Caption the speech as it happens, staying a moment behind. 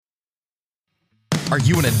Are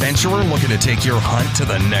you an adventurer looking to take your hunt to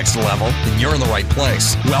the next level? Then you're in the right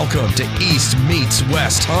place. Welcome to East Meets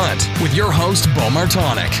West Hunt with your host, Bo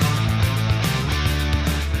Martonic.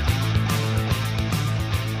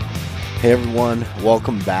 Hey everyone,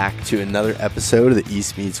 welcome back to another episode of the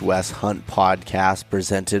East Meets West Hunt podcast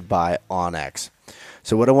presented by onX.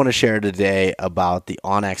 So what I want to share today about the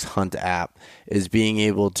onX Hunt app is being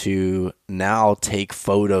able to now take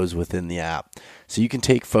photos within the app. So you can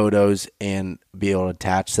take photos and be able to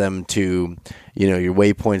attach them to, your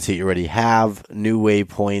waypoints that you already have, new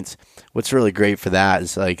waypoints. What's really great for that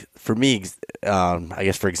is, like, for me, I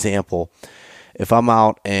guess for example, if I'm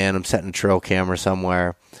out and I'm setting a trail camera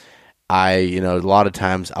somewhere, a lot of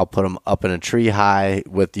times I'll put them up in a tree high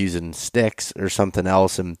with using sticks or something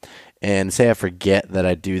else, and say I forget that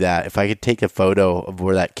I do that. If I could take a photo of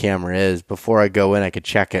where that camera is before I go in, I could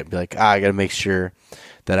check it and be like, I got to make sure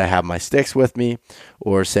that I have my sticks with me.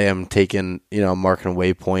 Or say I'm taking, marking a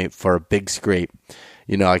waypoint for a big scrape.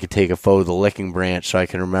 I could take a photo of the licking branch so I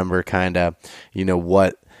can remember kind of,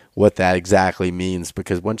 what that exactly means,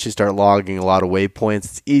 because once you start logging a lot of waypoints,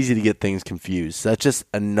 it's easy to get things confused. So that's just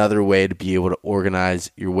another way to be able to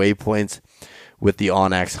organize your waypoints with the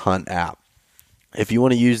onX Hunt app. If you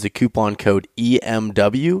want to use the coupon code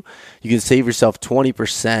EMW, you can save yourself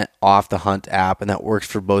 20% off the Hunt app, and that works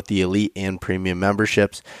for both the Elite and Premium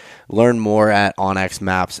memberships. Learn more at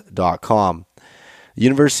onxmaps.com. The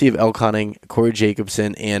University of Elk Hunting, Corey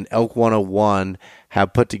Jacobson, and Elk 101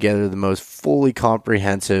 have put together the most fully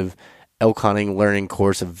comprehensive elk hunting learning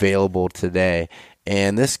course available today.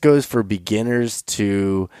 And this goes for beginners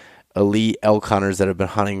to elite elk hunters that have been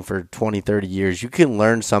hunting for 20, 30 years. You can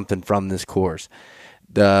learn something from this course.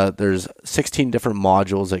 There's 16 different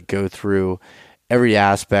modules that go through every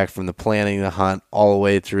aspect from the planning of the hunt all the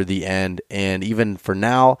way through the end. And even for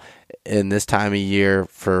now, in this time of year,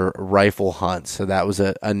 for rifle hunts. So that was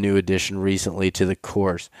a new addition recently to the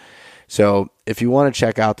course. So if you want to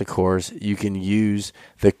check out the course, you can use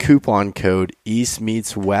the coupon code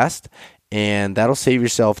EastMeetsWest, and that'll save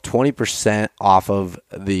yourself 20% off of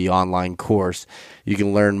the online course. You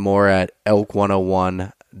can learn more at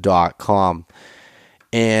elk101.com.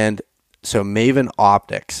 And so Maven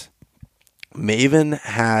Optics. Maven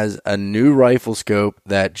has a new rifle scope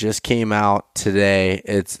that just came out today.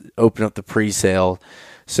 It's opened up the pre-sale.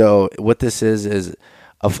 So what this is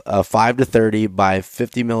a 5-30 by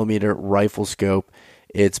 50 millimeter rifle scope.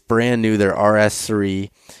 It's brand new. They're RS3,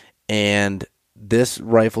 and this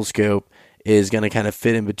rifle scope is going to kind of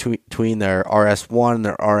fit in between their RS1 and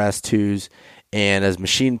their RS2s, and as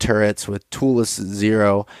machine turrets with toolless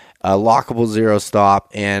zero, lockable zero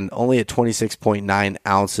stop, and only at 26.9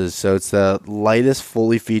 ounces. So it's the lightest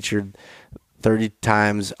fully featured 30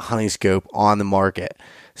 times hunting scope on the market.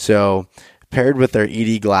 So paired with their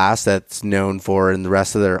ED glass that's known for in the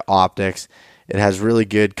rest of their optics, it has really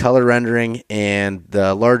good color rendering, and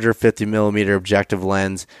the larger 50 millimeter objective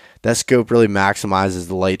lens. That scope really maximizes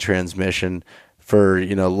the light transmission for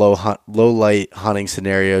low light hunting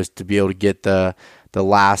scenarios to be able to get the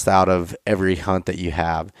last out of every hunt that you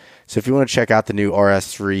have. So if you want to check out the new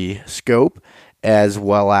RS3 scope, as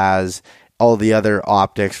well as all the other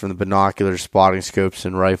optics from the binocular, spotting scopes,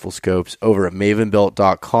 and rifle scopes over at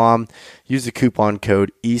mavenbuilt.com, use the coupon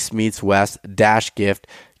code EastMeetsWest-gift.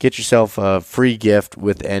 Get yourself a free gift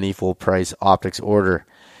with any full price optics order.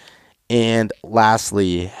 And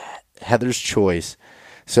lastly, Heather's Choice.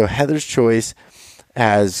 So Heather's Choice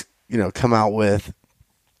has, come out with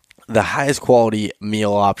the highest quality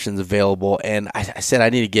meal options available. And I said I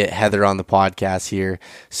need to get Heather on the podcast here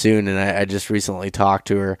soon. And I just recently talked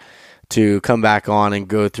to her to come back on and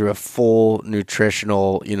go through a full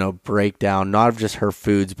nutritional, breakdown, not of just her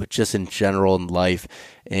foods, but just in general in life,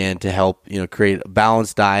 and to help, create a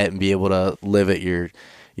balanced diet and be able to live at your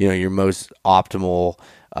most optimal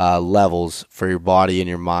levels for your body and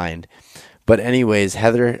your mind. But anyways,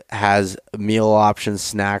 Heather has meal options,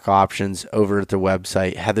 snack options over at their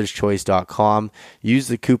website, heatherschoice.com. Use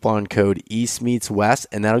the coupon code EastMeetsWest,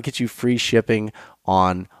 and that'll get you free shipping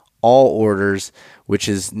on all orders, which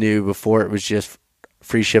is new. Before, it was just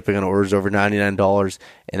free shipping on orders over $99,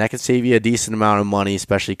 and that can save you a decent amount of money,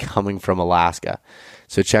 especially coming from Alaska.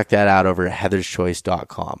 So check that out over at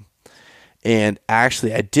heatherschoice.com. And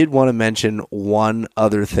actually, I did want to mention one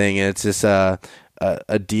other thing, and it's just a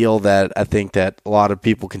deal that I think that a lot of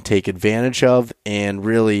people can take advantage of and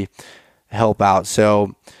really help out.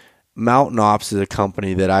 So Mountain Ops is a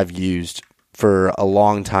company that I've used for a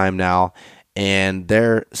long time now, and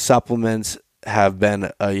their supplements have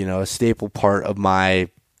been a staple part of my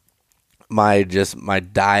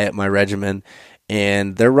diet, my regimen,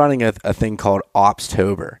 and they're running a thing called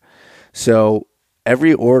Opstober. So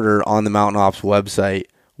every order on the Mountain Ops website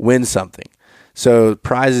wins something. So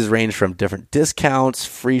prizes range from different discounts,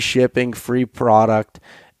 free shipping, free product,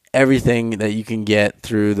 everything that you can get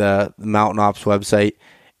through the Mountain Ops website.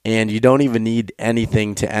 And you don't even need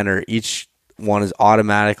anything to enter. Each one is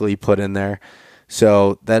automatically put in there.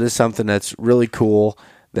 So that is something that's really cool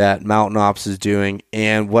that Mountain Ops is doing.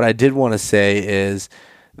 And what I did want to say is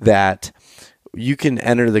that you can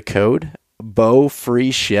enter the code BEAU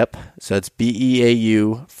free ship. So it's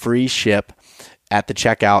BEAU free ship at the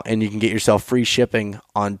checkout, and you can get yourself free shipping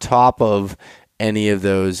on top of any of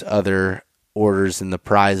those other orders and the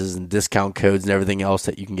prizes and discount codes and everything else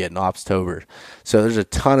that you can get in Opstober. So there's a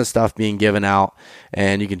ton of stuff being given out,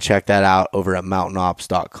 and you can check that out over at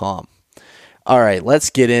mountainops.com. All right, let's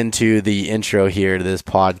get into the intro here to this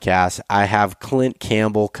podcast. I have Clint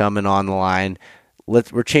Campbell coming on the line.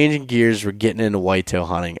 We're changing gears. We're getting into whitetail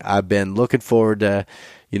hunting. I've been looking forward to,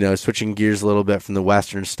 switching gears a little bit from the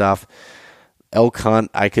Western stuff. Elk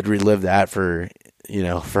hunt, I could relive that for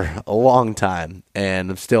a long time, and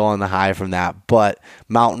I'm still on the high from that. But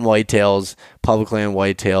mountain whitetails, public land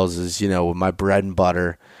whitetails is, my bread and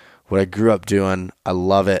butter, what I grew up doing. I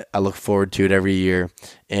love it. I look forward to it every year.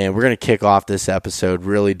 And we're going to kick off this episode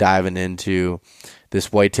really diving into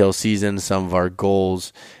this whitetail season, some of our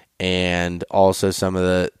goals, and also some of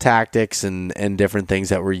the tactics and different things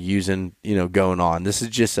that we're using, going on. This is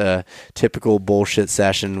just a typical bullshit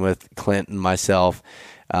session with Clint and myself.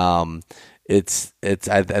 I think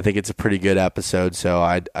it's a pretty good episode, so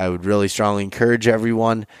I would really strongly encourage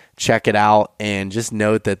everyone, check it out, and just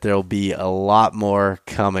note that there'll be a lot more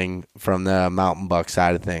coming from the mountain buck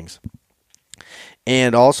side of things.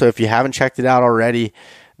 And also, if you haven't checked it out already,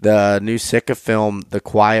 the new Sitka film, The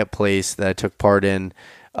Quiet Place, that I took part in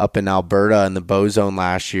up in Alberta in the Bow Zone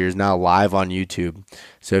last year, is now live on YouTube.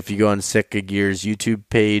 So if you go on Sitka Gear's YouTube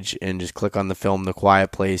page and just click on the film The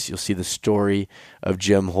Quiet Place, you'll see the story of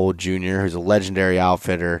Jim Holt Jr., who's a legendary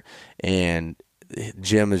outfitter, and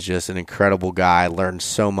Jim is just an incredible guy. I learned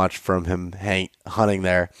so much from him hunting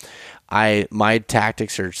there. My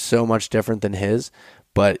tactics are so much different than his,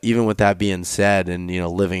 but even with that being said, and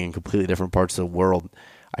living in completely different parts of the world,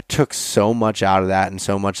 I took so much out of that, and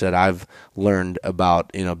so much that I've learned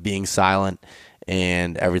about, being silent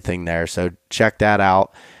and everything there. So check that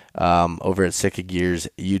out over at Sitka Gear's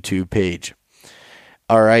YouTube page.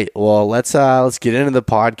 All right, well, let's get into the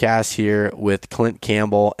podcast here with Clint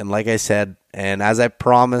Campbell. And like I said, and as I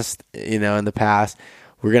promised, in the past,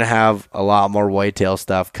 we're going to have a lot more whitetail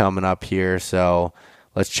stuff coming up here. So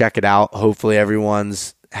let's check it out. Hopefully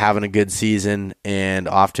everyone's having a good season and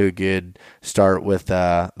off to a good start with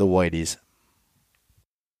the whiteys.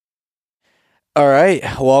 All right,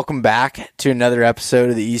 welcome back to another episode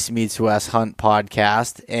of the East Meets West Hunt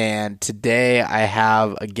podcast. And today I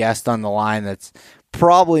have a guest on the line that's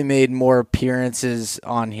probably made more appearances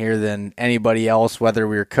on here than anybody else, whether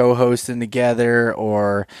we were co-hosting together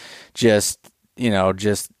or just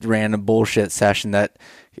random bullshit session that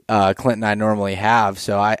Clint and I normally have.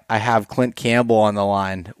 So I have Clint Campbell on the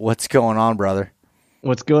line. What's going on, brother?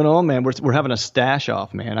 What's going on, man? We're having a stash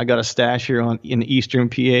off, man. I got a stash here in Eastern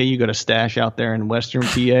PA. You got a stash out there in Western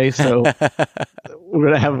PA. So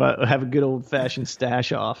we're gonna have a good old fashioned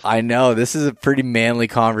stash off. I know this is a pretty manly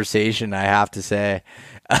conversation, I have to say.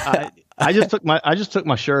 I just took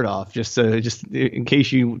my shirt off just in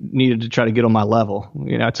case you needed to try to get on my level.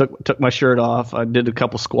 I took my shirt off. I did a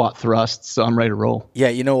couple squat thrusts, so I'm ready to roll. Yeah,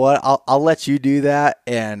 you know what? I'll let you do that,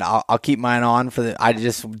 and I'll keep mine on I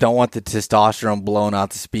just don't want the testosterone blowing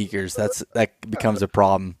out the speakers. That becomes a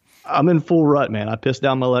problem. I'm in full rut, man. I pissed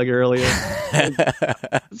down my leg earlier.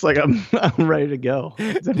 It's like I'm ready to go.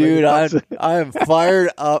 Dude, I'm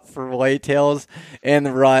fired up for whitetails and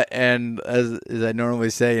the rut, and as I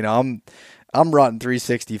normally say, I'm rutting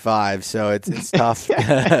 365, so it's tough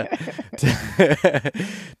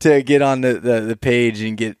to get on the page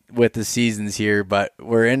and get with the seasons here. But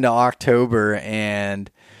we're into October,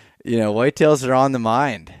 and whitetails are on the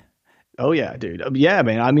mind. Oh yeah, dude. Yeah,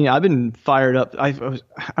 man. I mean, I've been fired up. I don't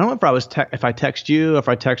know if I text you, if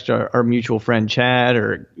I text our mutual friend Chad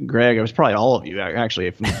or Greg. It was probably all of you, actually,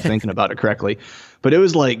 if I'm thinking about it correctly. But it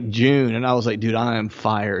was like June, and I was like, dude, I am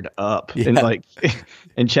fired up. Yeah.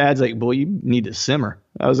 And Chad's like, boy, you need to simmer.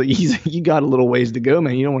 I was like, you got a little ways to go,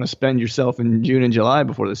 man. You don't want to spend yourself in June and July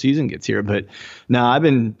before the season gets here. But no, I've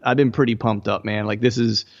been pretty pumped up, man. Like, this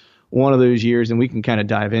is one of those years, and we can kind of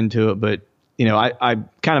dive into it, but I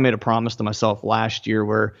kind of made a promise to myself last year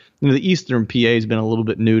where, the Eastern PA has been a little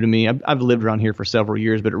bit new to me. I've lived around here for several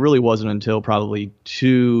years, but it really wasn't until probably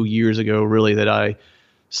 2 years ago, really, that I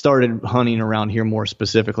started hunting around here more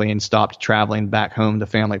specifically and stopped traveling back home to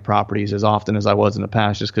family properties as often as I was in the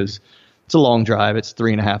past, just because it's a long drive. It's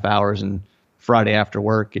 3.5 hours and Friday after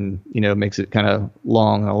work, and, it makes it kind of a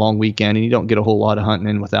long weekend, and you don't get a whole lot of hunting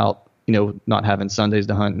in without, not having Sundays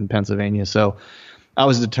to hunt in Pennsylvania. So I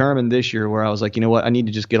was determined this year where I was like, you know what, I need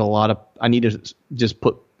to just I need to just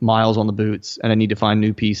put miles on the boots, and I need to find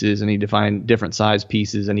new pieces. I need to find different size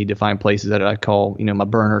pieces. I need to find places that I call, my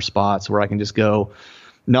burner spots where I can just go,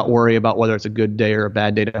 not worry about whether it's a good day or a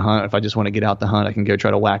bad day to hunt. If I just want to get out to hunt, I can go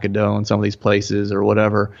try to whack a doe in some of these places or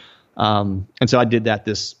whatever. And so I did that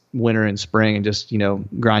this winter and spring and just,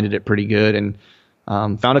 grinded it pretty good, and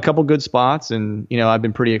found a couple good spots. And, I've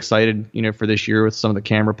been pretty excited, for this year with some of the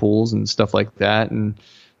camera pools and stuff like that. And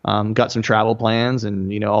got some travel plans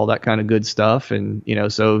and, all that kind of good stuff. And,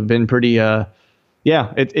 so been pretty,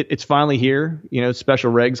 it's finally here.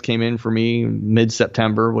 Special regs came in for me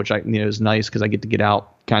mid-September, which is nice because I get to get out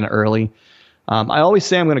kind of early. I always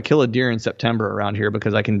say I'm going to kill a deer in September around here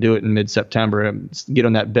because I can do it in mid-September and get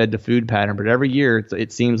on that bed to food pattern. But every year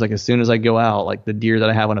it seems like as soon as I go out, like the deer that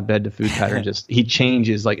I have on a bed to food pattern, he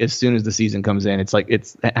changes like as soon as the season comes in. It's like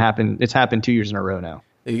it's happened 2 years in a row now.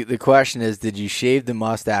 The question is, did you shave the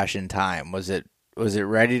mustache in time? Was it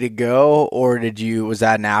ready to go, or was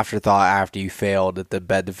that an afterthought after you failed at the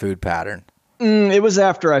bed to food pattern? It was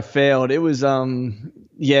after I failed. It was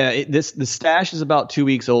the stash is about 2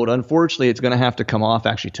 weeks old. Unfortunately, it's going to have to come off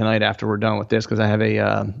actually tonight after we're done with this, because I have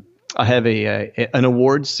an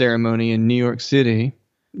awards ceremony in New York City.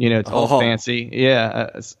 It's all fancy.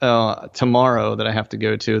 Tomorrow that I have to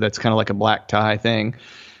go to. That's kind of like a black tie thing.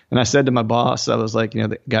 And I said to my boss, I was like,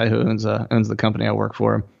 the guy who owns the company I work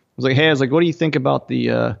for, I was like, hey, what do you think about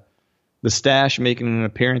the stash making an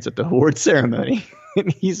appearance at the award ceremony?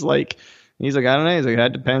 And he's like, I don't know. He's like,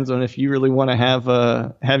 that depends on if you really want to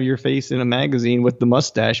have your face in a magazine with the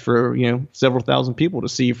mustache for, several thousand people to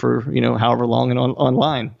see for, however long and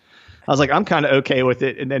online. I was like, I'm kind of okay with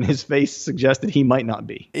it. And then his face suggested he might not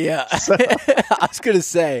be. Yeah. So. I was going to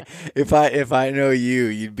say, if I know you,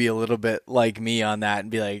 you'd be a little bit like me on that and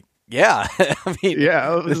be like, yeah, I mean,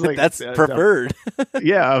 I was like, that's preferred.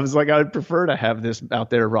 I was like, I'd prefer to have this out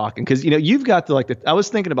there rocking. Cause you've got I was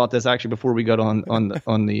thinking about this actually before we got on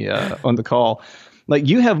the call. Like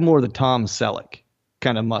you have more the Tom Selleck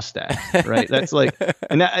kind of mustache, right? That's like,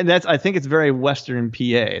 and that's, I think it's very Western PA.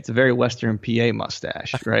 It's a very Western PA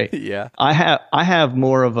mustache, right? Yeah. I have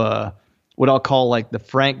more of a, what I'll call like the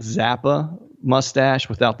Frank Zappa mustache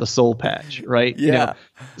without the soul patch, right? Yeah.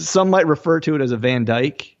 Some might refer to it as a Van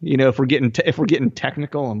Dyke, if we're getting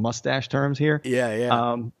technical on mustache terms here.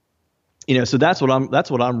 Yeah. So that's what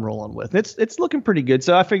I'm rolling with. It's looking pretty good.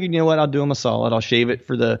 So I figured, I'll do him a solid. I'll shave it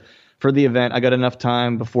for the event. I got enough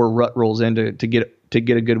time before rut rolls in to get a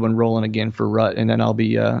good one rolling again for rut, and then I'll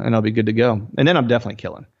be good to go. And then I'm definitely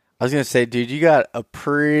killing. I was going to say, dude, you got a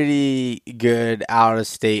pretty good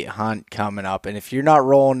out-of-state hunt coming up. And if you're not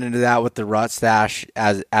rolling into that with the rut stash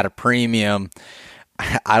at a premium,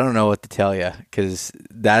 I don't know what to tell you, because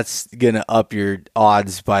that's going to up your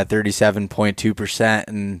odds by 37.2%.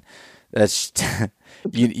 And that's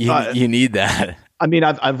you need that. I mean,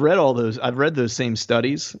 I've read all those. I've read those same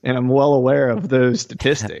studies, and I'm well aware of those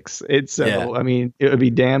statistics. I mean, it would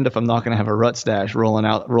be damned if I'm not going to have a rut stash rolling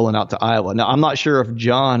out to Iowa. Now, I'm not sure if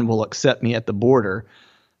John will accept me at the border,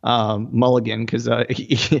 Mulligan, because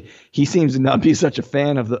he seems to not be such a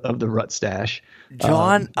fan of the rut stash.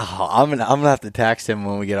 John, I'm gonna have to text him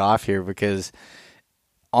when we get off here, because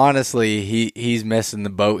honestly, he's missing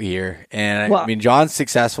the boat here. And I mean, John's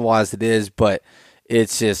successful as it is, but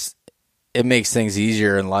it's just. It makes things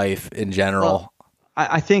easier in life in general. Well,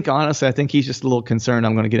 I think, honestly, he's just a little concerned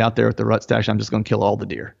I'm going to get out there with the rut stash. I'm just going to kill all the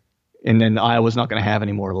deer. And then Iowa's not going to have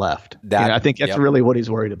any more left. I think that's really what he's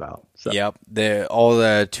worried about. So. Yep. All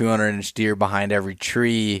the 200-inch deer behind every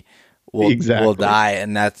tree will die,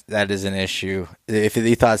 and that is an issue. If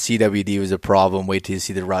he thought CWD was a problem, wait till you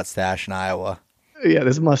see the rut stash in Iowa. Yeah,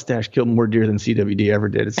 this mustache killed more deer than CWD ever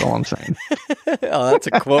did. It's all I'm saying. Oh, that's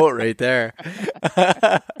a quote right there.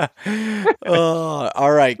 Oh,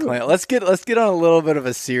 all right, Clint. Let's get on a little bit of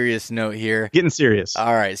a serious note here. Getting serious.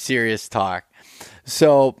 All right, serious talk.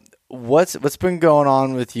 So, what's been going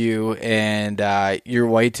on with you and your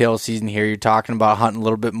whitetail season here? You're talking about hunting a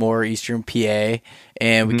little bit more Eastern PA,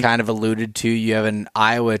 and we kind of alluded to you have an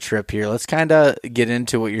Iowa trip here. Let's kind of get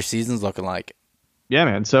into what your season's looking like. Yeah,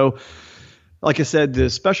 man. So, like I said, the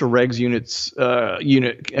special regs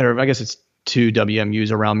or I guess it's 2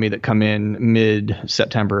 WMUs around me that come in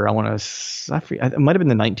mid-September. It might have been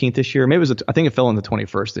the 19th this year. Maybe I think it fell on the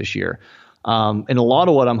 21st this year. And a lot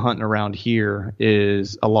of what I'm hunting around here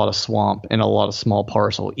is a lot of swamp and a lot of small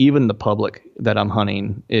parcel. Even the public that I'm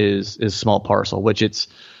hunting is small parcel, which it's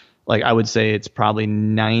like, I would say it's probably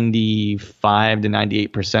 95 to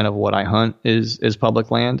 98% of what I hunt is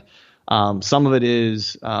public land. Some of it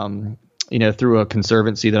is, through a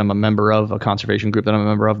conservancy that I'm a member of, a conservation group that I'm a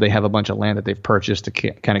member of. They have a bunch of land that they've purchased to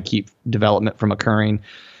kind of keep development from occurring.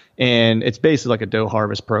 And it's basically like a doe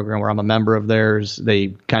harvest program where I'm a member of theirs. They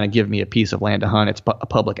kind of give me a piece of land to hunt. It's a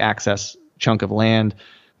public access chunk of land,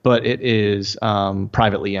 but it is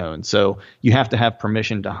privately owned. So you have to have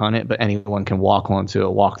permission to hunt it, but anyone can walk onto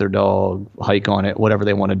it, walk their dog, hike on it, whatever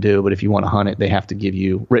they want to do. But if you want to hunt it, they have to give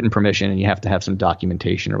you written permission, and you have to have some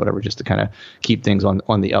documentation or whatever just to kind of keep things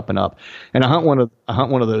on the up and up. And I hunt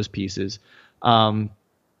one of those pieces. And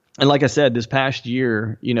like I said, this past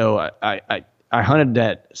year, I hunted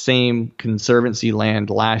that same conservancy land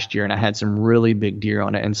last year, and I had some really big deer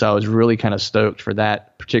on it. And so I was really kind of stoked for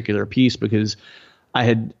that particular piece because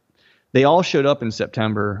they all showed up in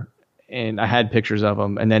September, and I had pictures of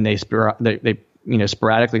them, and then they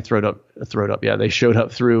sporadically throwed up. Yeah, they showed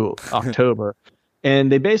up through October, and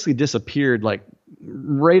they basically disappeared like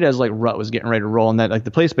right as like rut was getting ready to roll, and that like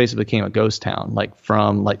the place basically became a ghost town like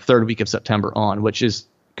from like third week of September on, which is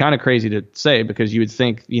kind of crazy to say because you would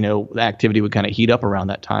think, the activity would kind of heat up around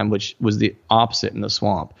that time, which was the opposite in the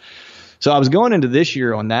swamp. So I was going into this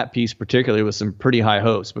year on that piece particularly with some pretty high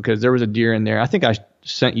hopes because there was a deer in there. I think I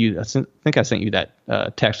sent you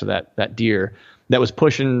that text of that deer that was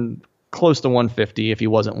pushing close to 150 if he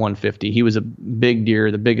wasn't 150. He was a big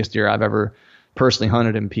deer, the biggest deer I've ever personally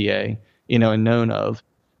hunted in PA, and known of.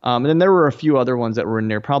 And then there were a few other ones that were in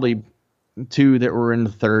there, probably two that were in the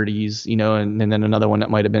 30s, and then another one that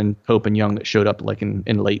might have been Hope and Young that showed up like in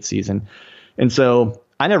late season. And so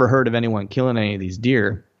I never heard of anyone killing any of these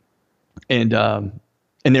deer. And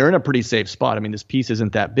they're in a pretty safe spot. I mean, this piece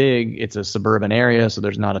isn't that big. It's a suburban area, so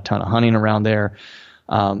there's not a ton of hunting around there.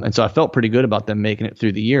 And so I felt pretty good about them making it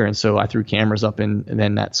through the year. And so I threw cameras up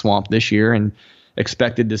in that swamp this year and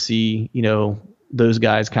expected to see, those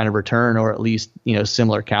guys kind of return or at least,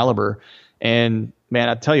 similar caliber. And man,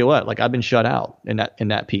 I tell you what, like I've been shut out in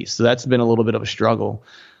that piece. So that's been a little bit of a struggle.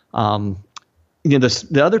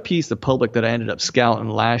 The other piece, the public that I ended up scouting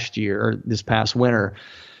last year or this past winter,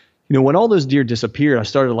 when all those deer disappeared, I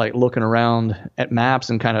started like looking around at maps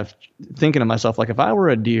and kind of thinking to myself, like if I were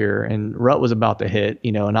a deer and rut was about to hit,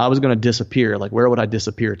 and I was going to disappear, like where would I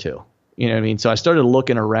disappear to? You know what I mean? So I started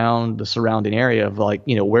looking around the surrounding area of like,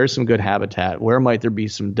 where's some good habitat? Where might there be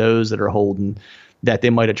some does that are holding that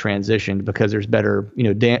they might have transitioned because there's better,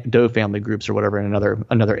 doe family groups or whatever in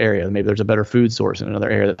another area. Maybe there's a better food source in another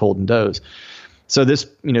area that's holding does. So this,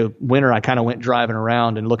 winter, I kind of went driving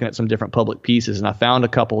around and looking at some different public pieces, and I found a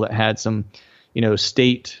couple that had some,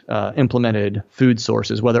 state implemented food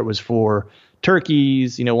sources, whether it was for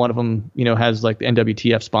turkeys. One of them, has like the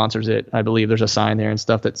NWTF sponsors it. I believe there's a sign there and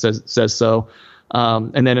stuff that says so.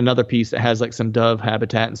 And then another piece that has like some dove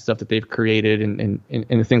habitat and stuff that they've created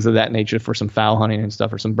and things of that nature for some fowl hunting and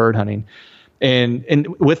stuff or some bird hunting. And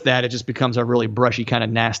with that, it just becomes a really brushy kind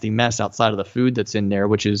of nasty mess outside of the food that's in there,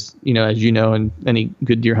 which is, as you know, and any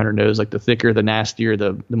good deer hunter knows, like the thicker, the nastier,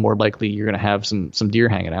 the more likely you're going to have some deer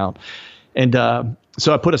hanging out. And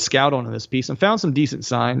so I put a scout onto this piece and found some decent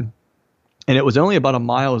sign. And it was only about a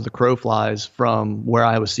mile as the crow flies from where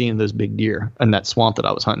I was seeing those big deer in that swamp that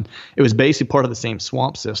I was hunting. It was basically part of the same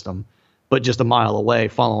swamp system, but just a mile away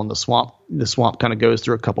following the swamp. The swamp kind of goes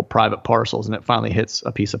through a couple private parcels and it finally hits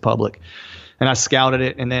a piece of public. And I scouted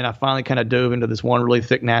it, and then I finally kind of dove into this one really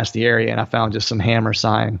thick, nasty area, and I found just some hammer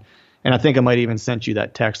sign. And I think I might even sent you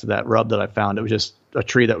that text of that rub that I found. It was just a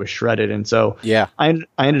tree that was shredded. And so yeah, I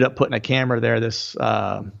ended up putting a camera there this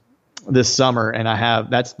summer,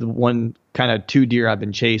 and that's the one kind of two deer I've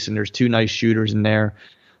been chasing. There's two nice shooters in there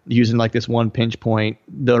using like this one pinch point.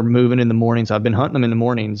 They're moving in the mornings. I've been hunting them in the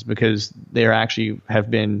mornings because they actually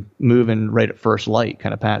have been moving right at first light,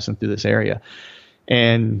 kind of passing through this area.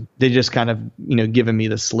 And they just kind of, given me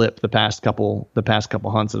the slip the past couple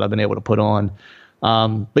hunts that I've been able to put on.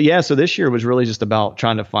 But yeah, so this year was really just about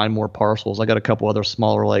trying to find more parcels. I got a couple other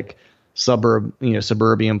smaller, like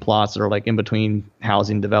suburban plots that are like in between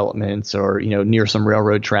housing developments or, near some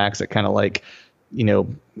railroad tracks that kind of like,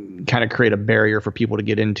 kind of create a barrier for people to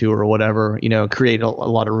get into or whatever, create a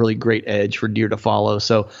lot of really great edge for deer to follow.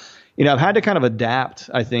 So, I've had to kind of adapt,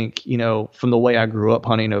 I think, from the way I grew up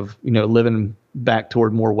hunting of, living back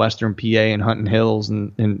toward more Western PA and hunting hills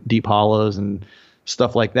and deep hollows and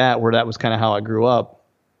stuff like that, where that was kind of how I grew up.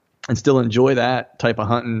 and still enjoy that type of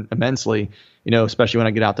hunting immensely, especially when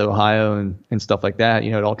I get out to Ohio and stuff like that.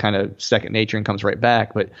 It all kind of second nature and comes right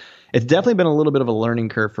back. But it's definitely been a little bit of a learning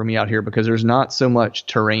curve for me out here because there's not so much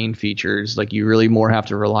terrain features. Like you really more have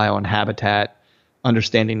to rely on habitat,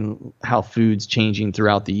 understanding how food's changing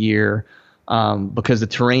throughout the year, because the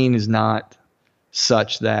terrain is not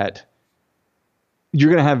such that you're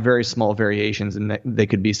going to have very small variations and they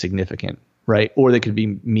could be significant, right? Or they could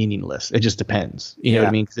be meaningless. It just depends. You know what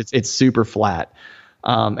I mean? 'Cause it's super flat.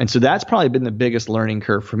 And so that's probably been the biggest learning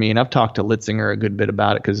curve for me. And I've talked to Litzinger a good bit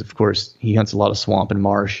about it because, of course, he hunts a lot of swamp and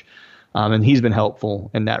marsh. And he's been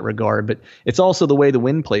helpful in that regard. But it's also the way the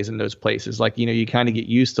wind plays in those places. Like, you kind of get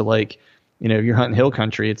used to like, if you're hunting hill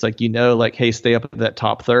country, it's like, like, hey, stay up at that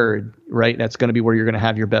top third, right? That's going to be where you're going to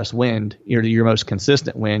have your best wind, your most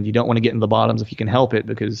consistent wind. You don't want to get in the bottoms if you can help it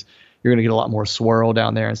because you're going to get a lot more swirl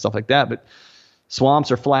down there and stuff like that. But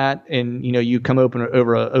swamps are flat and, you come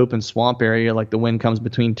over an open swamp area, like the wind comes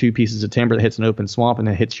between two pieces of timber that hits an open swamp and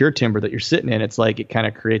then hits your timber that you're sitting in. It's like it kind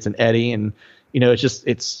of creates an eddy and, and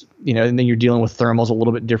then you're dealing with thermals a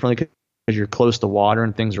little bit differently because you're close to water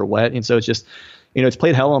and things are wet. And so it's just, it's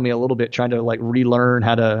played hell on me a little bit trying to like relearn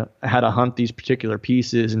how to hunt these particular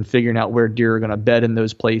pieces and figuring out where deer are going to bed in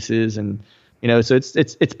those places. And, so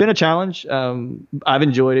it's been a challenge. I've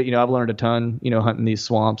enjoyed it. I've learned a ton, hunting these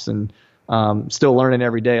swamps and still learning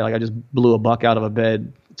every day. Like I just blew a buck out of a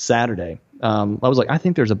bed Saturday. I was like, I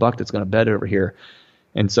think there's a buck that's going to bed over here.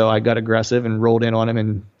 And so I got aggressive and rolled in on him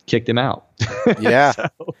and kicked him out. Yeah.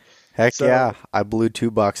 Yeah. I blew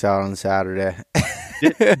 2 bucks out on Saturday.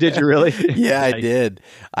 Did you really? Yeah, I did.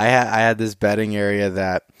 I had this bedding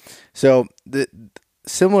area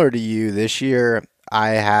similar to you this year. I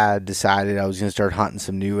had decided I was going to start hunting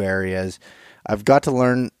some new areas. I've got to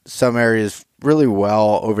learn some areas really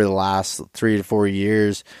well over the last 3 to 4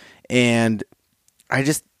 years. And I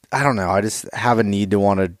don't know. I just have a need to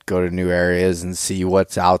want to go to new areas and see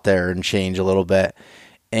what's out there and change a little bit.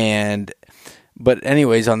 But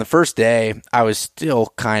anyways, on the first day, I was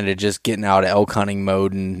still kind of just getting out of elk hunting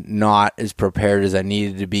mode and not as prepared as I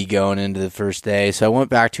needed to be going into the first day. So I went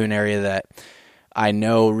back to an area that I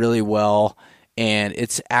know really well, and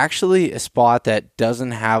it's actually a spot that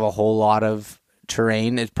doesn't have a whole lot of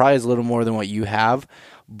terrain. It probably is a little more than what you have,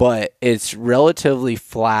 but it's relatively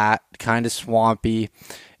flat, kind of swampy.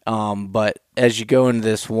 But as you go into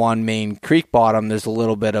this one main creek bottom, there's a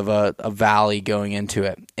little bit of a valley going into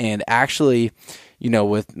it. And actually,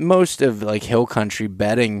 with most of like hill country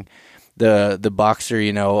bedding, the bucks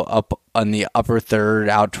are, up on the upper third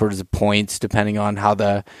out towards the points, depending on how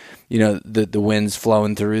the wind's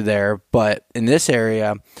flowing through there. But in this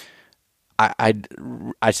area,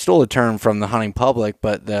 I stole a term from the hunting public,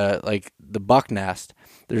 but the buck nest,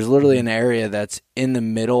 there's literally an area that's in the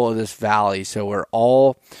middle of this valley.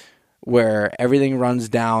 So where everything runs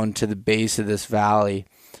down to the base of this valley,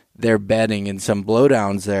 they're bedding in some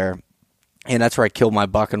blowdowns there. And that's where I killed my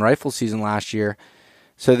buck and rifle season last year.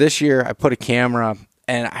 So this year I put a camera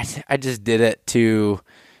and I just did it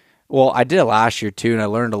I did it last year too. And I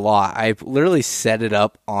learned a lot. I literally set it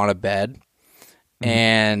up on a bed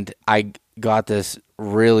and I got this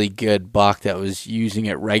really good buck that was using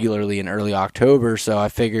it regularly in early October. So I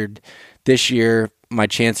figured this year my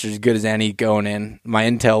chances are as good as any going in. My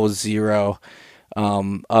intel was 0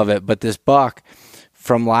 of it, but this buck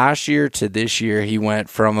from last year to this year, he went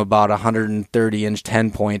from about 130 inch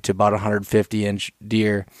 10 point to about 150 inch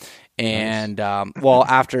deer. And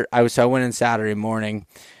after I went in Saturday morning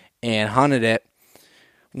and hunted it.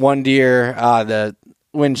 One deer, the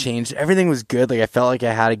wind changed. Everything was good. Like I felt like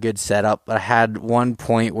I had a good setup, but I had one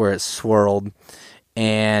point where it swirled.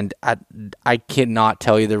 And I cannot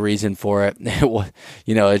tell you the reason for it. It was,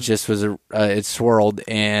 it just was it swirled,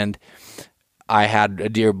 and I had a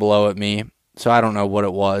deer blow at me. So I don't know what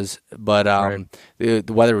it was, but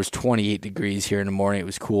the weather was 28 degrees here in the morning. It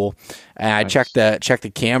was cool, and I checked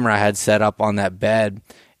the camera I had set up on that bed,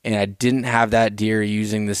 and I didn't have that deer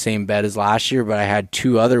using the same bed as last year, but I had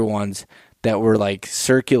 2 other ones that were like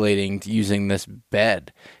circulating using this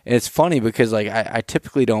bed. And it's funny because like I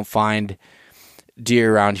typically don't find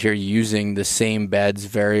deer around here using the same beds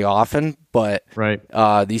very often, but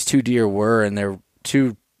these 2 deer were, and they're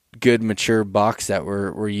 2 good mature bucks that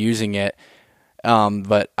were using it.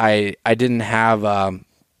 But I didn't have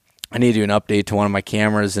I need to do an update to one of my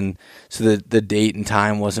cameras, and so the date and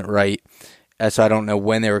time wasn't right, so I don't know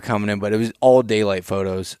when they were coming in, but it was all daylight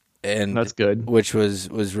photos, and that's good, which was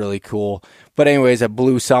really cool. But anyways, I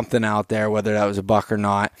blew something out there, whether that was a buck or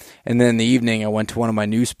not. And then in the evening I went to one of my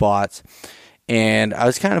new spots, and I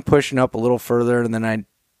was kind of pushing up a little further than I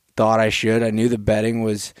thought I should. I knew the bedding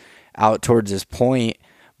was out towards this point,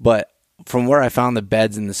 But from where I found the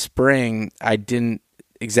beds in the spring, I didn't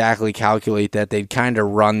exactly calculate that they'd kind of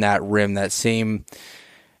run that rim, that same,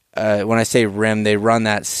 when I say rim, they run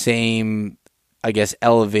that same, I guess,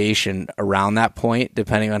 elevation around that point,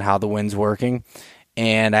 depending on how the wind's working.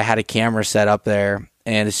 And I had a camera set up there.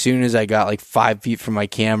 And as soon as I got like 5 feet from my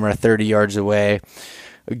camera, 30 yards away,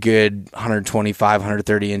 a good 125,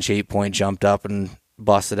 130 inch 8-point jumped up and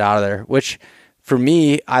busted out of there, which for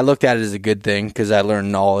me, I looked at it as a good thing because I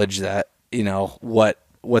learned knowledge that, you know, what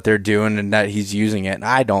they're doing and that he's using it. And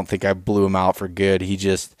I don't think I blew him out for good. He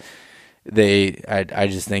just, I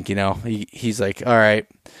just think, you know, he's like, all right,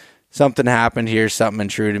 something happened here, something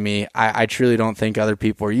true to me. I truly don't think other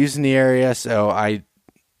people are using the area, so I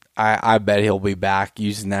bet he'll be back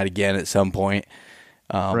using that again at some point.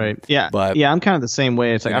 Right. Yeah. But yeah, I'm kind of the same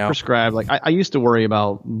way. It's like I prescribe. Like I used to worry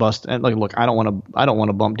about bust. And like, look, I don't want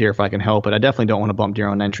to bump deer if I can help it. I definitely don't want to bump deer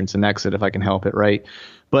on entrance and exit if I can help it. Right.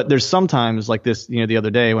 But there's sometimes like this. You know, the other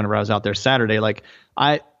day whenever I was out there Saturday, like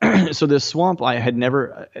so this swamp I had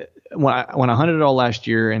never when I hunted it all last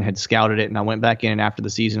year and had scouted it, and I went back in after the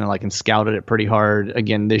season and scouted it pretty hard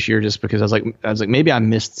again this year just because I was like maybe I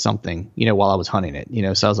missed something, you know, while I was hunting it, you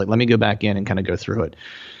know. So I was like, let me go back in and kind of go through it.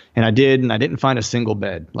 And I did, and I didn't find a single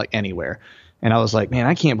bed like anywhere. And I was like, man,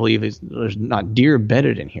 I can't believe there's not deer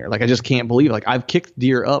bedded in here. Like, I just can't believe it. Like, I've kicked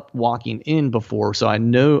deer up walking in before, so I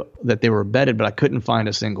know that they were bedded, but I couldn't find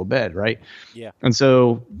a single bed, right? Yeah. And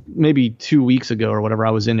so maybe 2 weeks ago or whatever,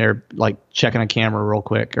 I was in there like checking a camera real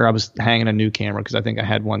quick, or I was hanging a new camera because I think I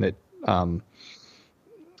had one that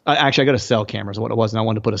I got a cell camera is what it was, and I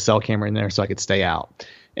wanted to put a cell camera in there so I could stay out.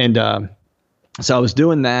 And so I was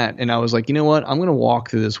doing that, and I was like, you know what? I'm going to walk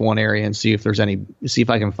through this one area and see if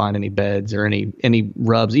I can find any beds or any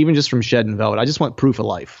rubs, even just from shed and velvet. I just want proof of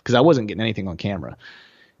life because I wasn't getting anything on camera.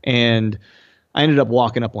 And I ended up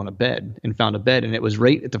walking up on a bed and found a bed, and it was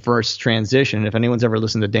right at the first transition. And if anyone's ever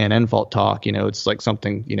listened to Dan Enfalt talk, you know, it's like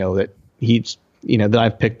something, you know, that he's, you know, that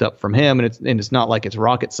I've picked up from him, and it's not like it's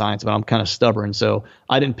rocket science, but I'm kind of stubborn. So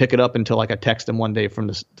I didn't pick it up until like I texted him one day from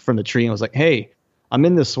the tree and was like, hey, I'm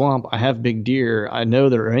in this swamp. I have big deer. I know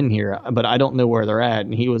they're in here, but I don't know where they're at.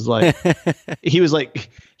 And he was like, he was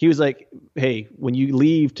like, hey, when you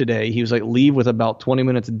leave today, he was like, leave with about 20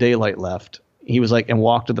 minutes of daylight left. He was like, and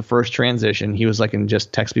walk to the first transition. He was like, and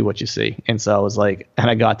just text me what you see. And so I was like, and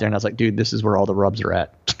I got there and I was like, dude, this is where all the rubs are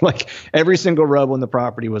at. Like every single rub on the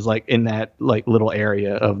property was like in that like little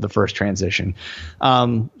area of the first transition.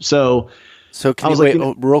 So can you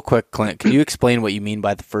wait real quick, Clint, can you explain what you mean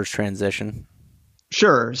by the first transition?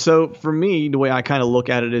 Sure. So for me, the way I kind of look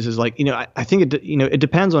at it is like, you know, I think it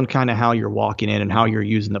depends on kind of how you're walking in and how you're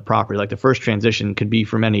using the property. Like the first transition could be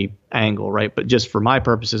from any angle, right? But just for my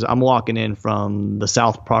purposes, I'm walking in from the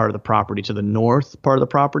south part of the property to the north part of the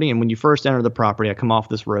property. And when you first enter the property, I come off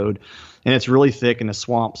this road and it's really thick and the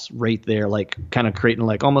swamp's right there, like kind of creating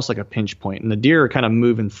like almost like a pinch point. And the deer are kind of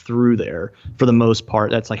moving through there for the most part.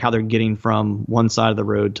 That's like how they're getting from one side of the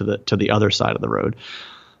road to the other side of the road.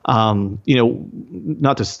 You know,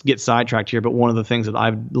 not to get sidetracked here, but one of the things that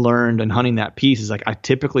I've learned in hunting that piece is like I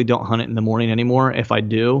typically don't hunt it in the morning anymore. If I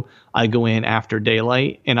do, I go in after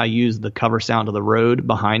daylight and I use the cover sound of the road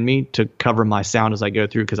behind me to cover my sound as I go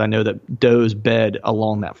through because I know that does bed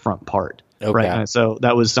along that front part. Okay. Right. And so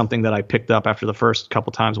that was something that I picked up after the first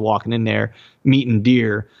couple times walking in there, meeting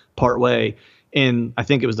deer part way. And I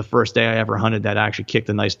think it was the first day I ever hunted that I actually kicked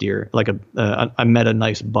a nice deer. Like I met a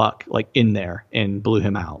nice buck like in there and blew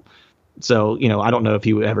him out. So, you know, I don't know if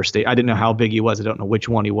he would ever stay. I didn't know how big he was. I don't know which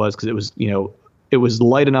one he was because it was, you know, it was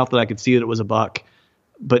light enough that I could see that it was a buck,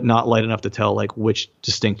 but not light enough to tell like which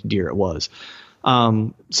distinct deer it was.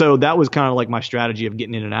 So that was kind of like my strategy of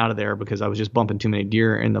getting in and out of there because I was just bumping too many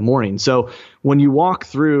deer in the morning. So when you walk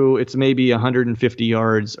through, it's maybe 150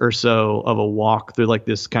 yards or so of a walk through like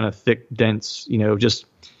this kind of thick, dense, you know, just,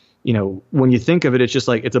 you know, when you think of it, it's just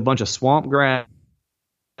like, it's a bunch of swamp grass.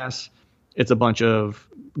 It's a bunch of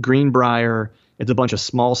greenbrier. It's a bunch of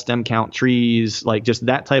small stem count trees, like just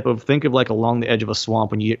that type of, think of like along the edge of a swamp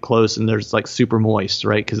when you get close and there's like super moist,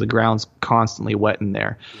 right? Because the ground's constantly wet in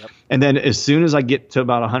there. Yep. And then as soon as I get to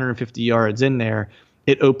about 150 yards in there,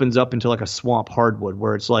 it opens up into like a swamp hardwood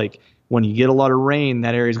where it's like when you get a lot of rain,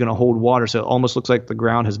 that area is going to hold water. So it almost looks like the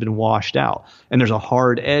ground has been washed out. And there's a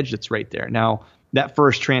hard edge that's right there. Now, that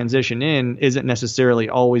first transition in isn't necessarily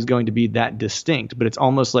always going to be that distinct, but it's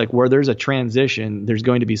almost like where there's a transition, there's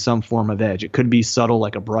going to be some form of edge. It could be subtle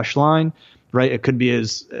like a brush line, right? It could be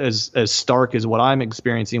as stark as what I'm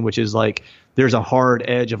experiencing, which is like there's a hard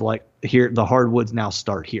edge of like here, the hardwoods now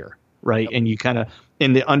start here, right? Yep. And you kind of,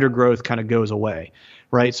 and the undergrowth kind of goes away,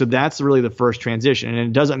 right? So that's really the first transition. And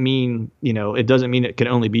it doesn't mean, it can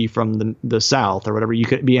only be from the south or whatever. You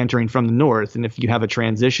could be entering from the north. And if you have a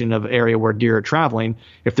transition of area where deer are traveling,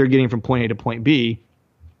 if they're getting from point A to point B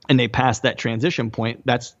and they pass that transition point,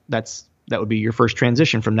 that would be your first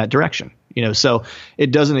transition from that direction. So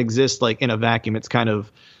it doesn't exist like in a vacuum. It's kind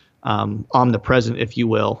of omnipresent, if you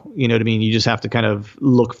will. You know what I mean? You just have to kind of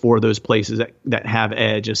look for those places that have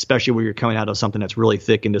edge, especially where you're coming out of something that's really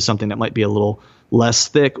thick into something that might be a little less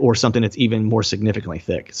thick or something that's even more significantly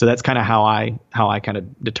thick. So that's kind of how I kind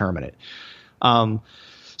of determine it.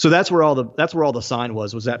 So that's where all the sign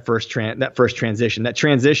was that first transition. That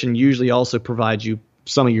transition usually also provides you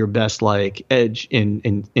some of your best like edge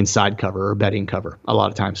in side cover or bedding cover a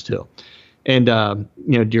lot of times too. And,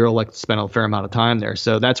 deer will like to spend a fair amount of time there.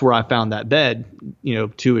 So that's where I found that bed,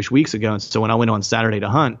 2-ish weeks ago. And so when I went on Saturday to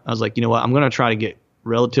hunt, I was like, you know what, I'm going to try to get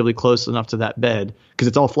relatively close enough to that bed because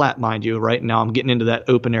it's all flat, mind you, right? Now I'm getting into that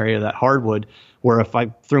open area, that hardwood, where if I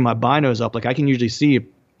throw my binos up, like I can usually see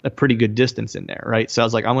a pretty good distance in there, right? So I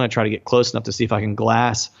was like, I'm going to try to get close enough to see if I can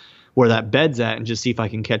glass where that bed's at and just see if I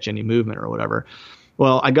can catch any movement or whatever.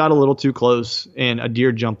 Well, I got a little too close and a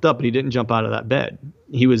deer jumped up, but he didn't jump out of that bed.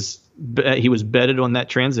 He was bedded on that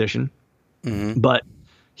transition, but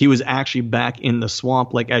he was actually back in the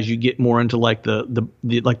swamp. Like as you get more into like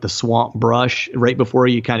the swamp brush right before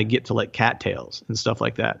you kind of get to like cattails and stuff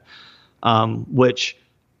like that, which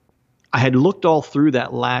I had looked all through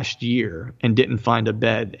that last year and didn't find a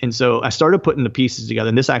bed. And so I started putting the pieces together,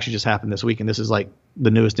 and this actually just happened this week. And this is like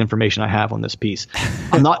the newest information I have on this piece.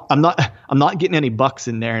 I'm not getting any bucks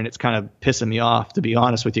in there, and it's kind of pissing me off, to be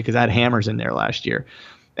honest with you, because I had hammers in there last year.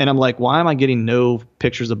 And I'm like, why am I getting no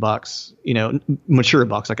pictures of bucks, mature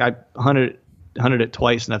bucks? Like I hunted it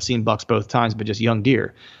twice and I've seen bucks both times, but just young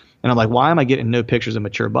deer. And I'm like, why am I getting no pictures of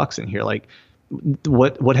mature bucks in here? Like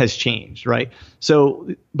what has changed? Right.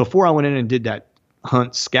 So before I went in and did that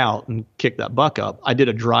hunt scout and kicked that buck up, I did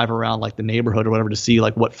a drive around like the neighborhood or whatever to see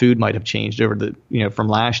like what food might have changed over from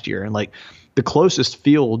last year. And like the closest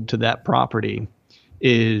field to that property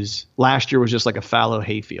is last year was just like a fallow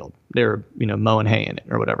hay field. They were, mowing hay in it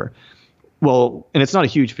or whatever. Well, and it's not a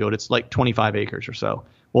huge field. It's like 25 acres or so.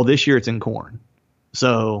 Well, this year it's in corn.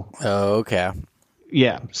 So, okay.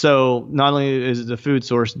 Yeah. So not only is the food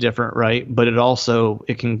source different, right, but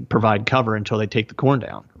it can provide cover until they take the corn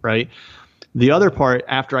down, right? The other part,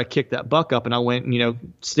 after I kicked that buck up and I went,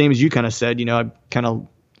 same as you kind of said, I kind of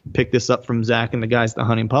picked this up from Zach and the guys at the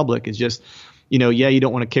Hunting Public, is just, you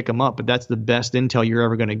don't want to kick him up, but that's the best intel you're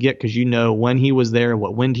ever going to get, because when he was there,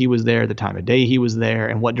 what wind he was there, the time of day he was there,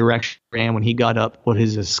 and what direction he ran when he got up, what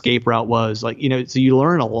his escape route was. Like, so you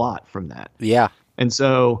learn a lot from that. Yeah. And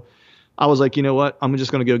so I was like, you know what, I'm just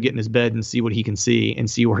going to go get in his bed and see what he can see and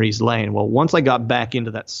see where he's laying. Well, once I got back into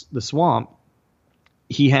the swamp,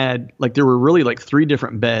 he had there were really 3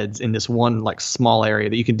 different beds in this one small area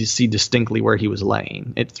that you can see distinctly where he was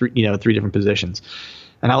laying at 3 different positions.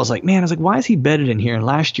 And I was like, why is he bedded in here? And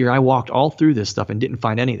last year I walked all through this stuff and didn't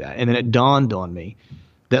find any of that. And then it dawned on me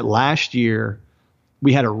that last year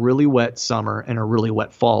we had a really wet summer and a really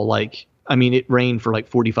wet fall. It rained for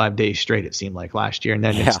 45 days straight, it seemed like last year. And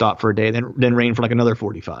then it stopped for a day, then rained for another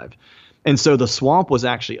 45. And so the swamp was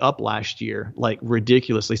actually up last year,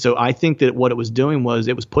 ridiculously. So I think that what it was doing was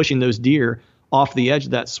it was pushing those deer off the edge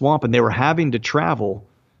of that swamp, and they were having to travel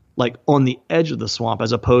on the edge of the swamp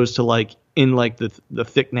as opposed to in the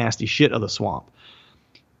thick, nasty shit of the swamp.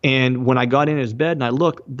 And when I got in his bed and I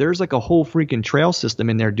looked, there's a whole freaking trail system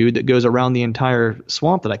in there, dude, that goes around the entire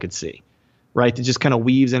swamp that I could see, right? That just kind of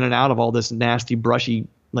weaves in and out of all this nasty, brushy,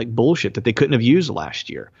 bullshit that they couldn't have used last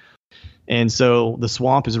year. And so the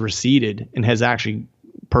swamp has receded and has actually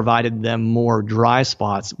provided them more dry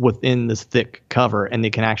spots within this thick cover, and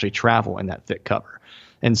they can actually travel in that thick cover.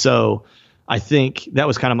 And so I think that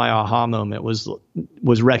was kind of my aha moment,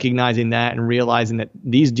 was recognizing that and realizing that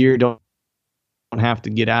these deer don't have to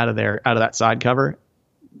get out of that side cover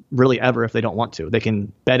really ever if they don't want to. They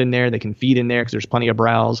can bed in there, they can feed in there because there's plenty of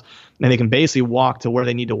browse, and they can basically walk to where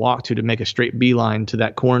they need to walk to make a straight beeline to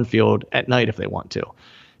that cornfield at night if they want to.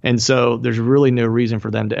 And so there's really no reason for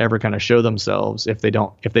them to ever kind of show themselves if they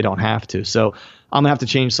don't have to. So I'm gonna have to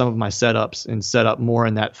change some of my setups and set up more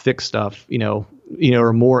in that thick stuff,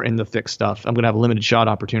 or more in the thick stuff. I'm gonna have limited shot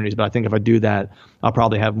opportunities, but I think if I do that, I'll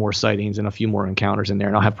probably have more sightings and a few more encounters in there,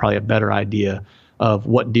 and I'll have probably a better idea of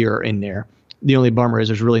what deer are in there. The only bummer is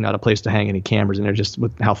there's really not a place to hang any cameras in there, just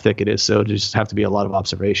with how thick it is. So it just have to be a lot of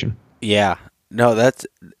observation. Yeah, no, that's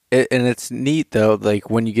it, and it's neat though.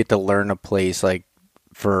 When you get to learn a place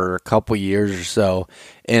for a couple years or so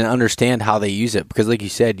and understand how they use it, because like you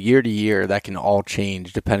said, year to year that can all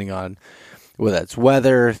change depending on whether that's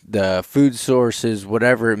weather, the food sources,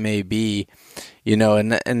 whatever it may be,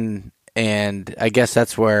 and I guess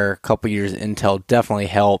that's where a couple years intel definitely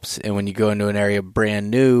helps. And when you go into an area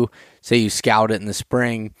brand new, say you scout it in the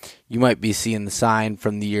spring, you might be seeing the sign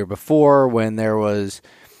from the year before when there was,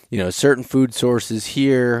 certain food sources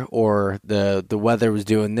here, or the weather was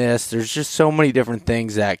doing this. There's just so many different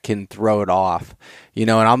things that can throw it off,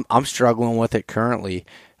 and I'm struggling with it currently.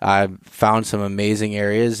 I've found some amazing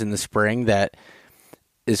areas in the spring that,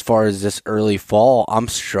 as far as this early fall, I'm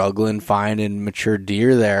struggling finding mature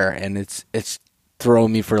deer there, and it's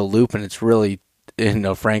throwing me for a loop, and it's really,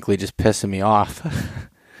 frankly, just pissing me off.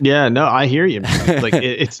 Yeah, no, I hear you, man. Like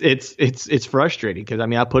it's frustrating because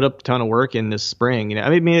I put up a ton of work in this spring.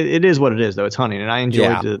 It is what it is though. It's hunting, and I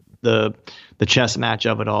enjoyed the chess match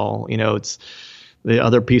of it all. It's the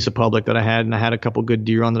other piece of public that I had, and I had a couple good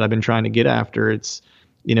deer on that I've been trying to get after. It's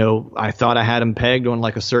I thought I had him pegged on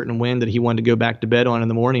like a certain wind that he wanted to go back to bed on in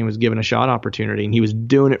the morning and was given a shot opportunity, and he was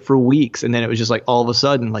doing it for weeks, and then it was just like all of a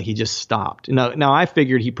sudden like he just stopped. Now I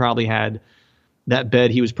figured he probably had that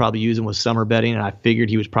bed he was probably using was summer bedding, and I figured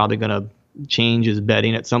he was probably going to change his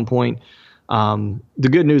bedding at some point. The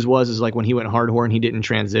good news is like when he went hardhorn, he didn't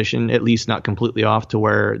transition, at least not completely off to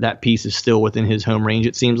where that piece is still within his home range.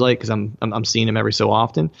 It seems like, because I'm seeing him every so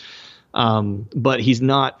often, but he's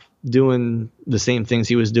not doing the same things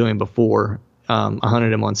he was doing before. I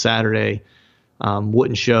hunted him on Saturday,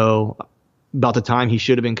 wouldn't show. About the time he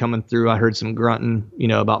should have been coming through, I heard some grunting,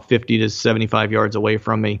 about 50 to 75 yards away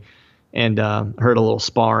from me, and heard a little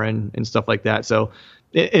sparring and stuff like that. So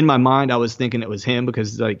in my mind, I was thinking it was him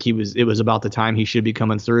because like it was about the time he should be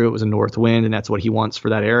coming through. It was a north wind, and that's what he wants for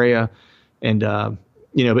that area. And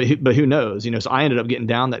but who knows? So I ended up getting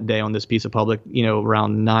down that day on this piece of public,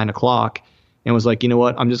 around 9:00. And was like, you know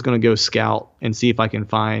what? I'm just going to go scout and see if I can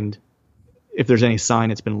find if there's any sign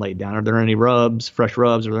that's been laid down. Are there any fresh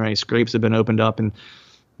rubs? Are there any scrapes that have been opened up? And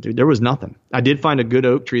dude, there was nothing. I did find a good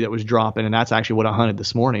oak tree that was dropping, and that's actually what I hunted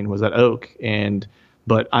this morning was that oak.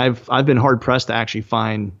 But I've been hard pressed to actually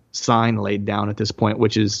find sign laid down at this point,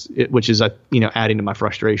 which is adding to my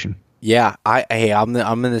frustration. Yeah, I'm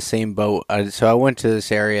in the same boat. So I went to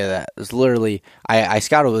this area that was literally I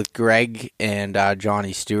scouted with Greg and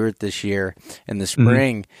Johnny Stewart this year in the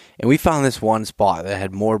spring, and we found this one spot that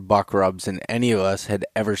had more buck rubs than any of us had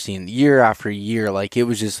ever seen year after year. Like it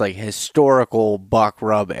was just like historical buck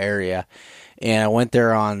rub area. And I went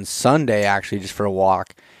there on Sunday actually just for a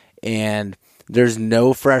walk, and there's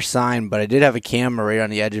no fresh sign, but I did have a camera right on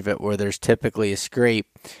the edge of it where there's typically a scrape,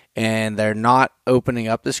 and they're not opening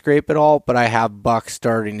up the scrape at all, but I have bucks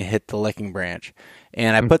starting to hit the licking branch.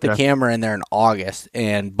 And I put the camera in there in August,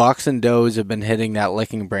 and bucks and does have been hitting that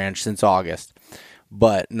licking branch since August,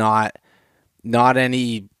 but not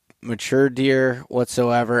any mature deer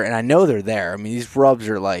whatsoever. And I know they're there. These rubs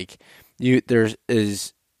are like, there's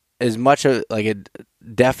as much of like a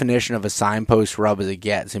definition of a signpost rub as it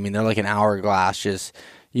gets. They're like an hourglass, just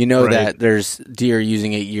right. That there's deer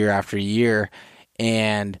using it year after year,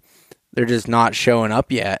 and they're just not showing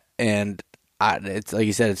up yet. And it's like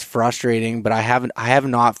you said, it's frustrating, but I have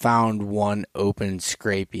not found one open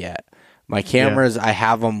scrape yet. My cameras, I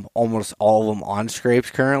have them, almost all of them on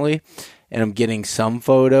scrapes currently, and I'm getting some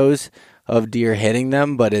photos of deer hitting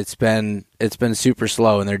them, but it's been super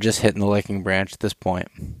slow, and they're just hitting the licking branch at this point.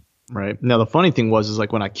 Right. Now, the funny thing is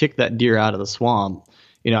like when I kicked that deer out of the swamp,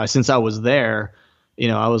 since I was there,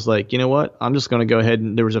 I was like, you know what? I'm just going to go ahead,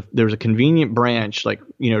 and there was a convenient branch, like,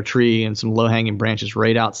 tree and some low hanging branches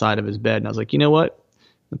right outside of his bed. And I was like, you know what?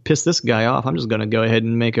 Piss this guy off. I'm just going to go ahead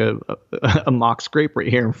and make a mock scrape right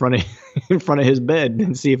here in front of his bed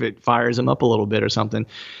and see if it fires him up a little bit or something.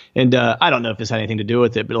 And I don't know if this had anything to do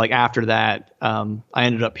with it, but like after that, I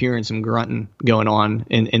ended up hearing some grunting going on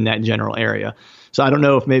in that general area. So I don't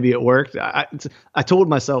know if maybe it worked. I told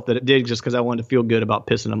myself that it did just because I wanted to feel good about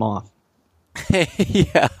pissing him off.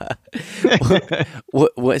 Yeah.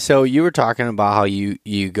 So you were talking about how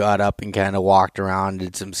you got up and kind of walked around,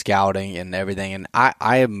 did some scouting and everything, and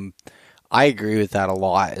I agree with that a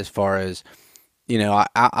lot. As far as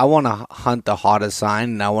I want to hunt the hottest sign,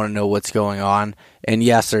 and I want to know what's going on. And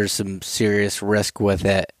yes, there's some serious risk with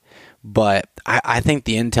it, but I think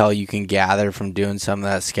the intel you can gather from doing some of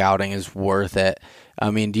that scouting is worth it.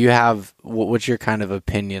 Do you have what's your kind of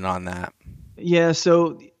opinion on that? Yeah,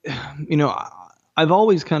 so I've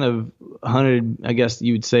always kind of hunted, I guess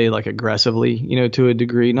you would say, like aggressively, to a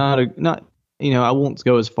degree. Not I won't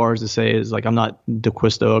go as far as to say is like I'm not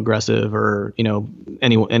DeQuisto aggressive or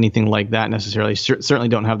anything like that necessarily. Certainly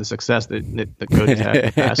don't have the success that Cody's had in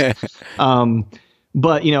the past.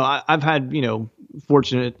 But I've had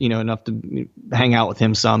fortunate, enough to hang out with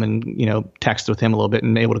him some and, text with him a little bit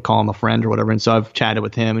and able to call him a friend or whatever. And so I've chatted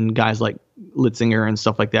with him and guys like Litzinger and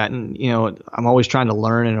stuff like that. And, I'm always trying to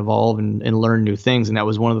learn and evolve and learn new things. And that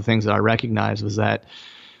was one of the things that I recognized was that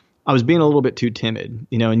I was being a little bit too timid,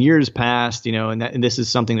 in years past, and this is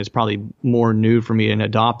something that's probably more new for me in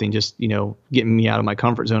adopting, just, getting me out of my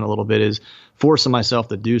comfort zone a little bit, is forcing myself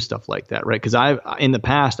to do stuff like that. Right. Cause in the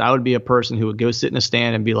past, I would be a person who would go sit in a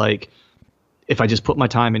stand and be like, if I just put my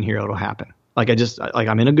time in here, it'll happen. Like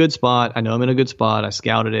I'm in a good spot. I know I'm in a good spot. I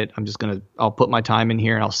scouted it. I'll put my time in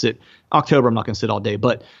here and I'll sit. October, I'm not going to sit all day,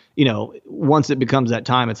 but once it becomes that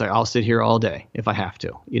time, it's like, I'll sit here all day if I have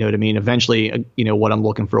to, you know what I mean? Eventually, what I'm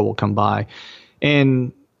looking for will come by.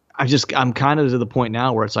 And I'm kind of to the point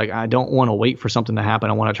now where it's like, I don't want to wait for something to happen.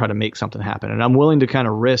 I want to try to make something happen. And I'm willing to kind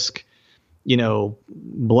of risk,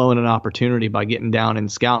 blowing an opportunity by getting down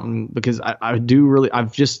and scouting, because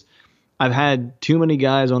I've had too many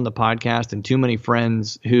guys on the podcast and too many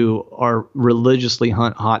friends who are religiously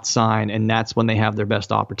hunt hot sign, and that's when they have their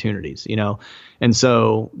best opportunities, And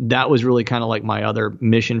so that was really kind of like my other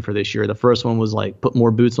mission for this year. The first one was like put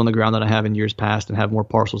more boots on the ground than I have in years past and have more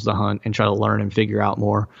parcels to hunt and try to learn and figure out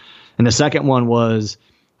more. And the second one was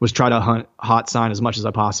try to hunt hot sign as much as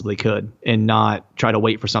I possibly could and not try to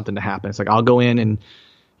wait for something to happen. It's like, I'll go in and,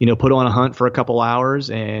 put on a hunt for a couple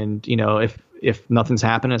hours, and, if nothing's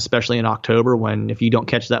happening, especially in October, if you don't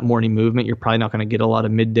catch that morning movement, you're probably not going to get a lot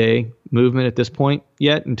of midday movement at this point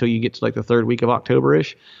yet until you get to like the third week of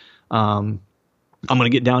October-ish. I'm going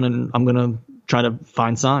to get down and I'm going to try to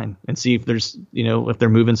find sign and see if there's, if they're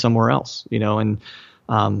moving somewhere else, and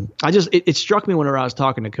it struck me whenever I was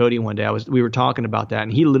talking to Cody one day. We were talking about that,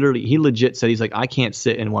 and he legit said, he's like, I can't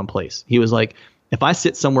sit in one place. He was like, if I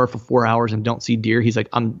sit somewhere for 4 hours and don't see deer, he's like,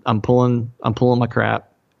 I'm pulling my crap.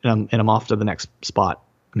 And I'm off to the next spot.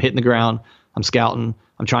 I'm hitting the ground. I'm scouting.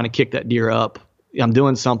 I'm trying to kick that deer up. I'm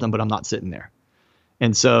doing something, but I'm not sitting there.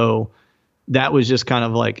 And so that was just kind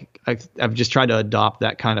of like, I've just tried to adopt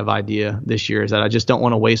that kind of idea this year, is that I just don't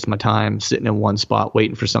want to waste my time sitting in one spot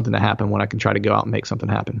waiting for something to happen when I can try to go out and make something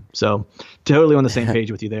happen. So totally on the same page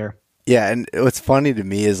with you there. Yeah, and what's funny to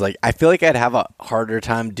me is like, I feel like I'd have a harder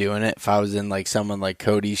time doing it if I was in like someone like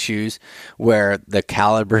Cody's shoes, where the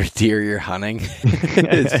caliber of deer you're hunting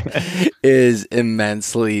is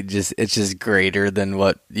immensely it's just greater than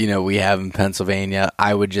what we have in Pennsylvania.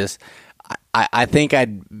 I think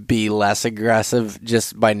I'd be less aggressive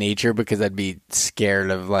just by nature, because I'd be scared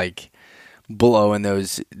of like blowing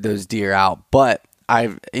those deer out. But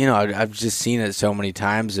I've just seen it so many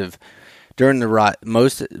times during the rut,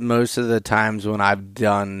 most of the times when I've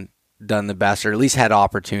done the best, or at least had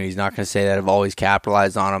opportunities, not going to say that I've always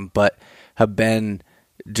capitalized on them, but have been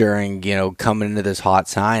during, coming into this hot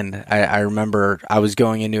sign. I remember I was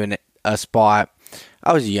going into a spot.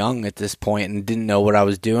 I was young at this point and didn't know what I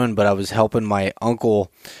was doing, but I was helping my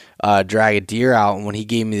uncle drag a deer out. And when he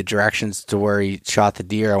gave me the directions to where he shot the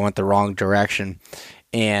deer, I went the wrong direction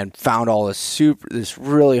and found all this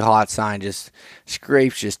really hot sign, just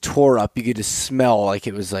scrapes just tore up. You could just smell like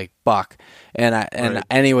it was like buck.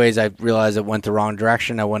 Anyways, I realized I went the wrong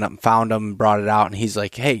direction. I went up and found him and brought it out, and he's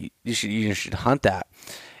like, "Hey, you should hunt that."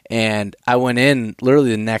 And I went in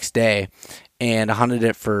literally the next day and hunted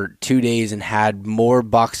it for 2 days and had more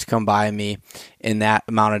bucks come by me in that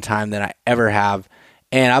amount of time than I ever have.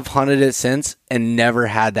 And I've hunted it since and never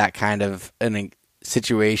had that kind of an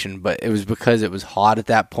situation, but it was because it was hot at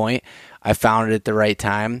that point. I found it at the right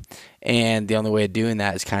time, and the only way of doing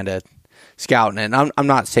that is kind of scouting it. And I'm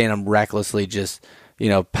not saying I'm recklessly just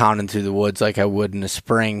pounding through the woods like I would in the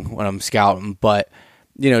spring when I'm scouting, but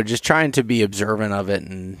just trying to be observant of it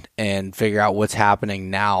and figure out what's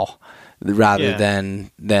happening now rather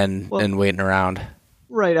than waiting around.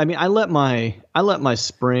 Right. I mean, I let my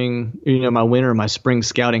spring, my winter, my spring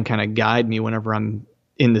scouting kind of guide me whenever I'm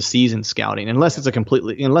in the season scouting, unless it's a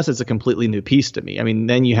completely new piece to me. I mean,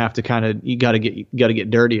 then you have to you got to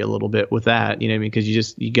get dirty a little bit with that, because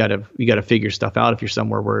you got to figure stuff out if you're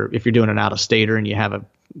somewhere if you're doing an out of stater and you have a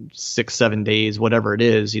 6-7 days, whatever it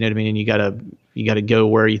is, and you got to go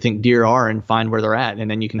where you think deer are and find where they're at,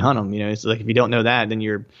 and then you can hunt them. It's like, if you don't know that, then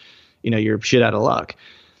you're shit out of luck.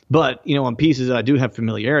 But, on pieces that I do have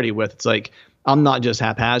familiarity with, it's like, I'm not just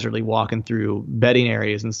haphazardly walking through bedding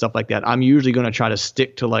areas and stuff like that. I'm usually going to try to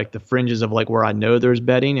stick to like the fringes of like where I know there's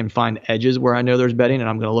bedding and find edges where I know there's bedding. And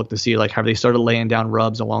I'm going to look to see like, have they started laying down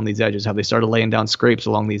rubs along these edges? Have they started laying down scrapes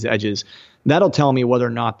along these edges? That'll tell me whether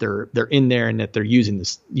or not they're in there and that they're using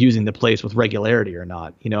the place with regularity or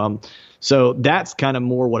not. So that's kind of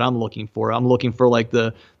more what I'm looking for. I'm looking for like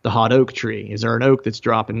the hot oak tree. Is there an oak that's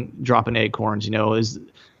dropping acorns?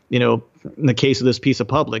 in the case of this piece of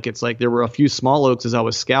public, it's like there were a few small oaks as I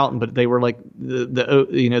was scouting, but they were like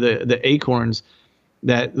the acorns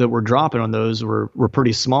that were dropping on those were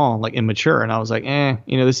pretty small, like immature. And I was like,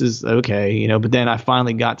 this is okay, but then I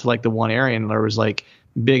finally got to like the one area and there was like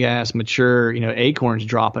big ass mature, acorns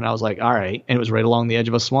dropping. I was like, all right. And it was right along the edge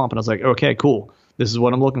of a swamp. And I was like, okay, cool. This is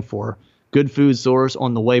what I'm looking for. Good food source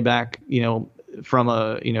on the way back, from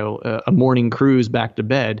a morning cruise back to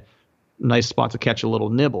bed. Nice spot to catch a little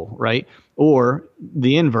nibble, right? Or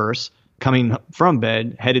the inverse, coming from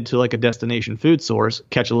bed, headed to like a destination food source,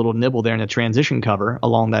 catch a little nibble there in a transition cover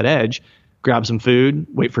along that edge, grab some food,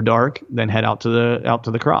 wait for dark, then head out to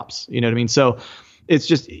the crops. You know what I mean? So it's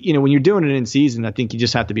just, when you're doing it in season, I think you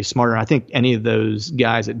just have to be smarter. I think any of those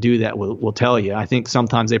guys that do that will tell you. I think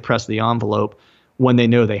sometimes they press the envelope when they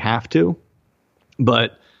know they have to,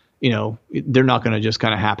 but they're not going to just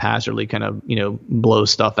kind of haphazardly kind of, blow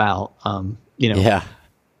stuff out. Yeah.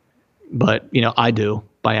 But, I do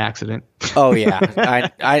by accident. Oh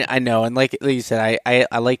yeah. I know. And like you said,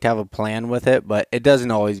 I like to have a plan with it, but it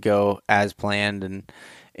doesn't always go as planned.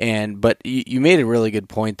 But you made a really good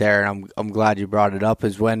point there. And I'm glad you brought it up,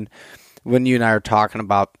 is when you and I are talking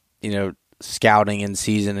about, scouting in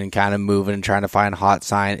season and kind of moving and trying to find hot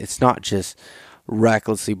sign. It's not just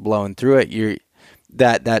recklessly blowing through it.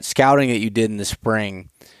 That scouting that you did in the spring,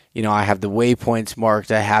 I have the waypoints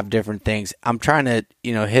marked. I have different things. I'm trying to,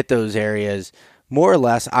 hit those areas more or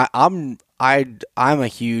less. I'm a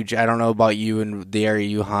huge, I don't know about you and the area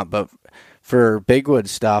you hunt, but for bigwood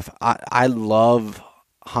stuff, I love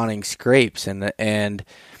hunting scrapes and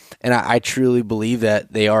I truly believe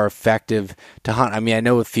that they are effective to hunt. I mean, I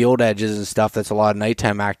know with field edges and stuff, that's a lot of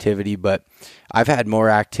nighttime activity, but I've had more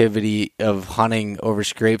activity of hunting over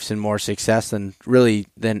scrapes and more success than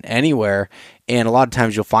anywhere. And a lot of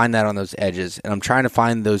times you'll find that on those edges. And I'm trying to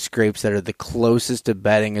find those scrapes that are the closest to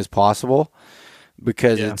bedding as possible,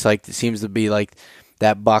 because it's like, it seems to be like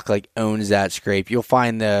that buck like owns that scrape. You'll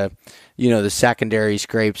find the secondary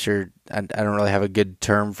scrapes, or I don't really have a good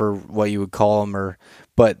term for what you would call them,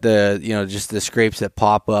 but just the scrapes that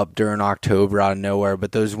pop up during October out of nowhere.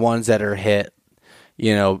 But those ones that are hit,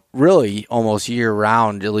 really almost year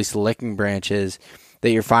round, at least the licking branches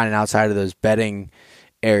that you're finding outside of those bedding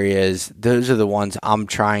areas, those are the ones I'm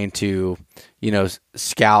trying to,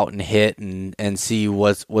 scout and hit and see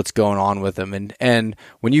what's going on with them. And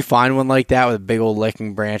when you find one like that with a big old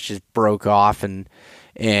licking branch just broke off and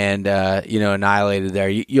annihilated there,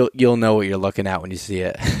 you'll know what you're looking at when you see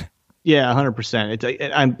it. Yeah,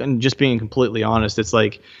 100%. I'm just being completely honest. It's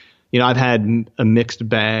like, I've had a mixed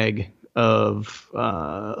bag of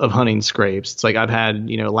hunting scrapes. It's like I've had,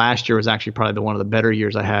 last year was actually probably one of the better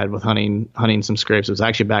years I had with hunting some scrapes. It was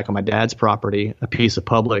actually back on my dad's property, a piece of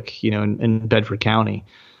public, in Bedford County.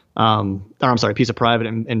 A piece of private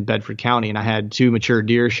in Bedford County. And I had two mature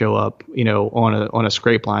deer show up, on a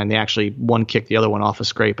scrape line. They actually, one kicked the other one off a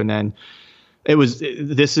scrape. And then this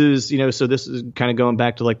is kind of going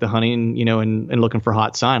back to like the hunting, and looking for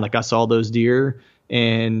hot sign. Like I saw those deer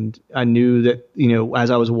and I knew that,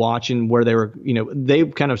 as I was watching where they were, they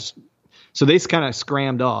kind of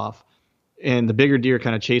scrammed off, and the bigger deer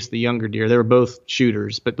kind of chased the younger deer. They were both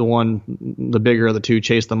shooters, but the bigger of the two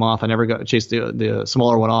chased them off. I never chased the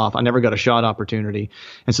smaller one off. I never got a shot opportunity.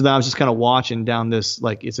 And so then I was just kind of watching down this,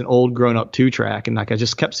 like, it's an old grown up 2-track. And like, I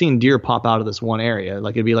just kept seeing deer pop out of this one area.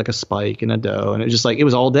 Like it'd be like a spike and a doe. And it was just like, it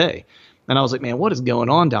was all day. And I was like, man, what is going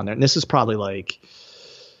on down there? And this is probably like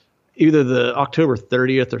either the October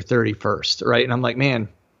 30th or 31st. Right. And I'm like, man,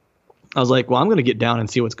 I was like, well, I'm going to get down and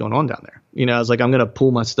see what's going on down there. I was like, I'm going to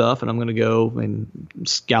pull my stuff and I'm going to go and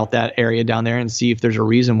scout that area down there and see if there's a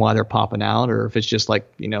reason why they're popping out, or if it's just like,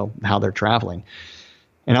 how they're traveling.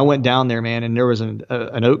 And I went down there, man, and there was an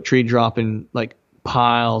oak tree dropping like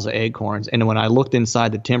piles of acorns. And when I looked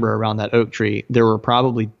inside the timber around that oak tree, there were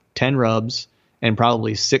probably 10 rubs and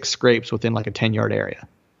probably 6 scrapes within like a 10-yard area.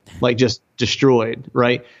 Like just destroyed,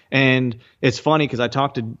 right? And it's funny because I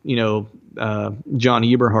talked to John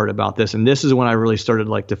Eberhard about this, and this is when I really started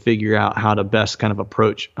like to figure out how to best kind of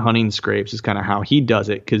approach hunting scrapes, is kind of how he does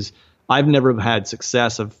it, because I've never had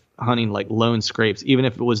success of hunting like lone scrapes, even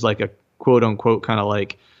if it was like a quote unquote kind of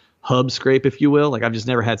like hub scrape, if you will. Like I've just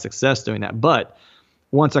never had success doing that. But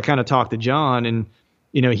once I kind of talked to John, and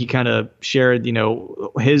he kind of shared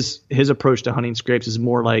his approach to hunting scrapes is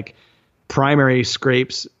more like primary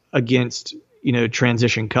scrapes against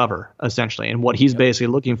transition cover, essentially. And what he's basically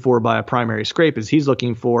looking for by a primary scrape is he's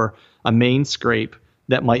looking for a main scrape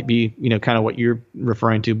that might be, kind of what you're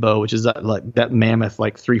referring to, Bo, which is that mammoth,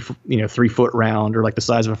 like 3 foot round, or like the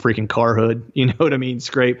size of a freaking car hood, you know what I mean,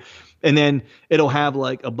 scrape. And then it'll have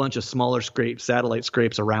like a bunch of smaller scrapes, satellite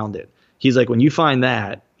scrapes around it. He's like, when you find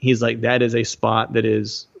that, he's like, that is a spot that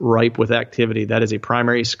is ripe with activity. That is a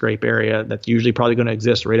primary scrape area that's usually probably going to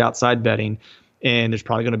exist right outside bedding. And there's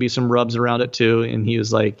probably going to be some rubs around it too. And he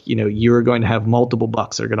was like, you're going to have multiple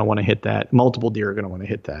bucks that are going to want to hit that. Multiple deer are going to want to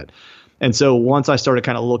hit that. And so once I started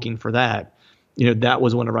kind of looking for that, that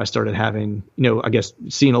was whenever I started having, I guess,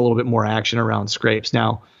 seeing a little bit more action around scrapes.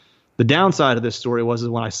 Now, the downside of this story was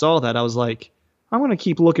when I saw that, I was like, I'm going to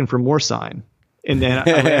keep looking for more sign. And then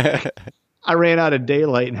I ran out of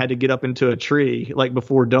daylight and had to get up into a tree like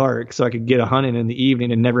before dark so I could get a hunt in the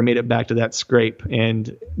evening, and never made it back to that scrape.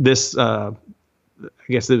 And this, I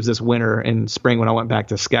guess it was this winter and spring when I went back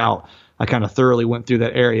to scout, I kind of thoroughly went through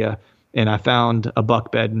that area, and I found a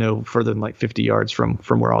buck bed no further than like 50 yards from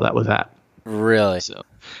where all that was at. Really? So,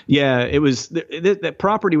 yeah, it was that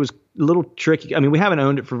property was a little tricky. I mean, we haven't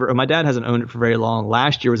owned it my dad hasn't owned it for very long.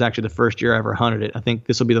 Last year was actually the first year I ever hunted it. I think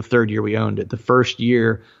this will be the third year we owned it. The first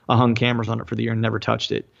year I hung cameras on it for the year and never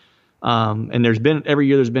touched it. And every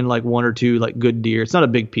year there's been like one or two like good deer. It's not a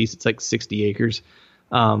big piece. It's like 60 acres.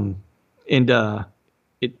 There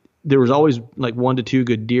was always like 1 to 2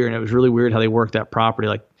 good deer. And it was really weird how they work that property.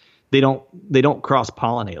 Like, they don't cross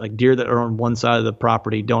pollinate. Like, deer that are on one side of the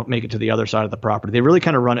property don't make it to the other side of the property. They really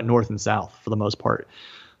kind of run it north and south for the most part.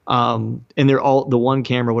 And the one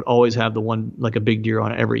camera would always have the one, like a big deer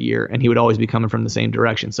on it every year. And he would always be coming from the same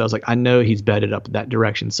direction. So I was like, I know he's bedded up that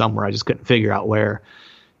direction somewhere. I just couldn't figure out where.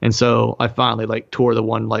 And so I finally like tore the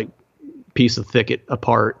one like piece of thicket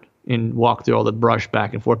apart and walked through all the brush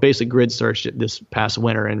back and forth, basically grid searched it this past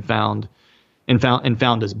winter and found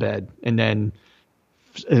his bed.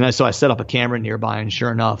 So I set up a camera nearby, and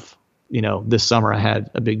sure enough, this summer I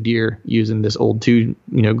had a big deer using this old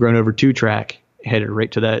grown over 2-track, headed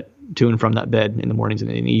right to and from that bed in the mornings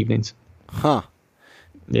and in the evenings. Huh.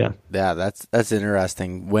 Yeah. Yeah, that's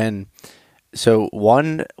interesting. So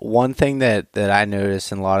one thing that I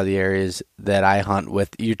notice in a lot of the areas that I hunt with,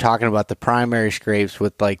 you're talking about the primary scrapes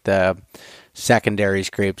with like the secondary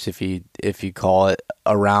scrapes, if you call it,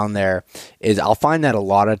 around there, is I'll find that a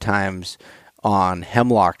lot of times on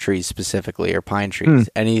hemlock trees specifically, or pine trees,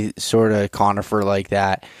 any sort of conifer like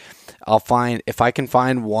that. I'll find, if I can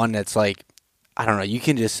find one that's like, I don't know, you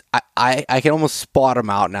can just, I can almost spot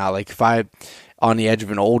them out now. Like if I, on the edge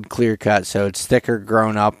of an old clear cut, so it's thicker,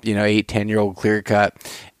 grown up, 8-10-year-old clear cut,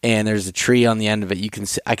 and there's a tree on the end of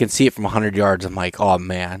it. I can see it from 100 yards. I'm like, oh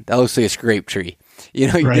man, that looks like a scrape tree. You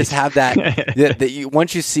right. Just have that,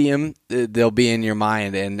 once you see them, they'll be in your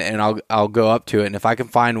mind, and I'll go up to it. And if I can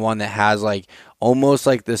find one that has like almost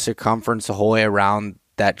like the circumference the whole way around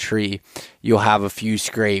that tree, you'll have a few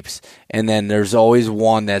scrapes. And then there's always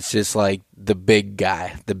one that's just like the big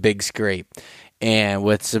guy, the big scrape, and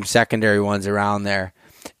with some secondary ones around there.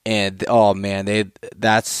 And oh man,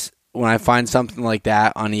 that's when I find something like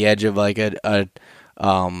that on the edge of like a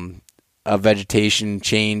vegetation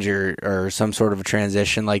change or some sort of a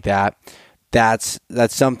transition like that. That's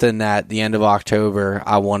something that the end of October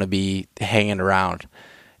I want to be hanging around.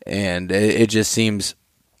 And it just seems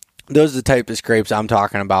those are the type of scrapes I'm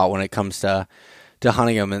talking about when it comes to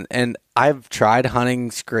hunting them. And I've tried hunting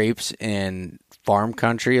scrapes in farm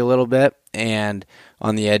country a little bit and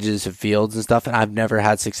on the edges of fields and stuff, and I've never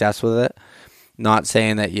had success with it. Not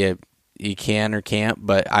saying that you can or can't,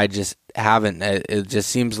 but I just haven't. It just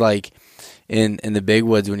seems like in the big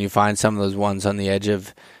woods, when you find some of those ones on the edge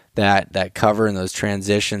of that cover and those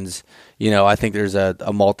transitions, I think there's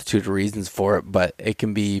a multitude of reasons for it, but it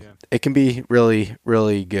can be really,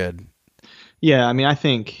 really good. Yeah, I mean, I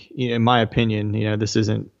think, in my opinion, this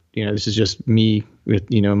isn't, this is just me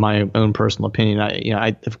with, my own personal opinion.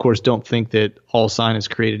 I of course don't think that all sign is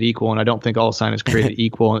created equal, and I don't think all sign is created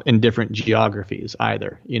equal in different geographies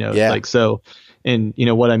either. Like so, and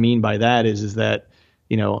what I mean by that is that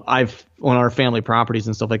I've on our family properties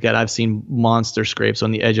and stuff like that, I've seen monster scrapes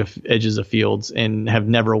on the edges of fields and have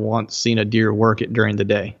never once seen a deer work it during the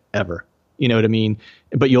day ever. You know what I mean?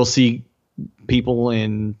 But you'll see people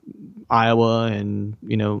in Iowa and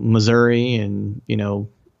Missouri and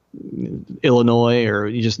Illinois, or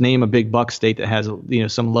you just name a big buck state that has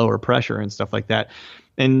some lower pressure and stuff like that,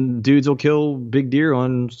 and dudes will kill big deer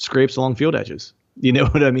on scrapes along field edges. You know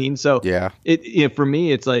what I mean? So yeah, for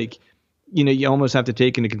me, it's like, you almost have to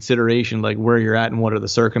take into consideration like where you're at and what are the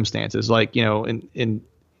circumstances. Like, it's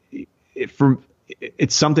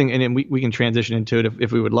something, and then we can transition into it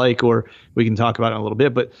if we would like, or we can talk about it in a little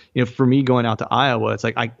bit. But, for me going out to Iowa, it's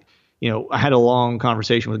like I had a long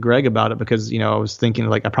conversation with Greg about it because, I was thinking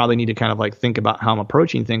like I probably need to kind of like think about how I'm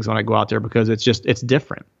approaching things when I go out there because it's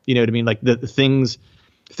different. You know what I mean? Like the things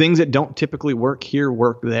that don't typically work here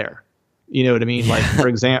work there. You know what I mean? Like for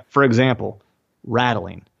example,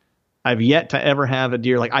 rattling. I've yet to ever have a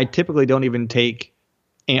deer. Like I typically don't even take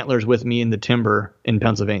antlers with me in the timber in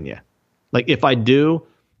Pennsylvania. Like if I do,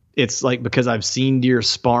 it's like because I've seen deer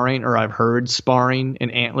sparring or I've heard sparring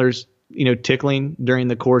and antlers, tickling during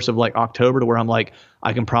the course of like October to where I'm like,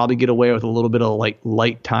 I can probably get away with a little bit of like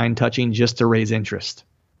light tine touching just to raise interest.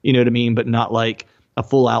 You know what I mean? But not like a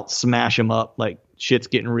full out smash them up, like shit's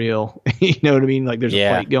getting real. You know what I mean? Like there's a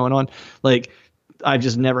fight going on. Like I've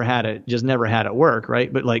just never had it work.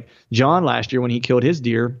 Right. But like John last year when he killed his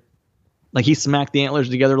deer, like he smacked the antlers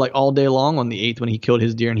together like all day long on the 8th when he killed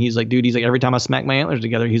his deer. And he's like, dude, every time I smack my antlers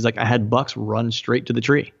together, he's like, I had bucks run straight to the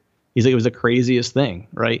tree. He's like, it was the craziest thing.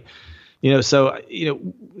 Right. So,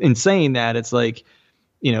 in saying that, it's like,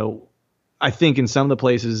 I think in some of the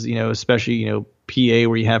places, especially, PA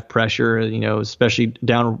where you have pressure, especially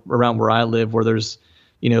down around where I live, where there's,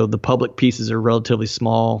 the public pieces are relatively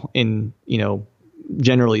small and,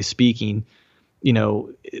 generally speaking,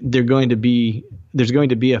 there's going to be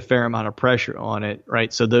a fair amount of pressure on it.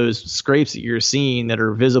 Right. So those scrapes that you're seeing that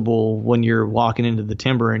are visible when you're walking into the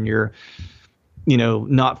timber and you're,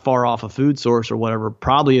 not far off a food source or whatever,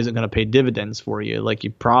 probably isn't going to pay dividends for you. Like you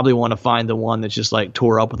probably want to find the one that's just like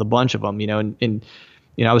tore up with a bunch of them, and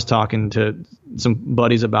I was talking to some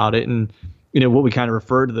buddies about it and, what we kind of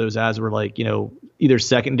refer to those as were like, either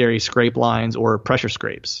secondary scrape lines or pressure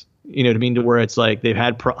scrapes, you know what I mean? To where it's like they've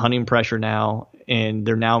had hunting pressure now and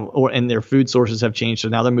and their food sources have changed. So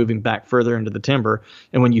now they're moving back further into the timber.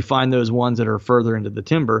 And when you find those ones that are further into the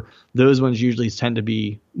timber, those ones usually tend to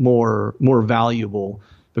be more valuable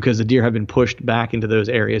because the deer have been pushed back into those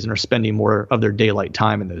areas and are spending more of their daylight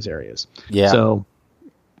time in those areas. Yeah.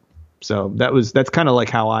 So that's kind of like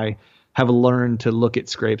how I have learned to look at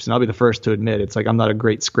scrapes. And I'll be the first to admit it's like I'm not a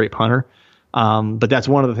great scrape hunter. But that's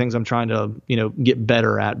one of the things I'm trying to, get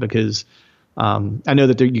better at because I know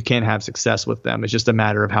that you can have success with them. It's just a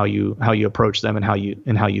matter of how you approach them and how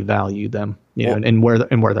you value them, and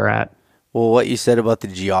where they're at. Well, what you said about the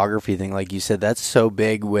geography thing, like you said, that's so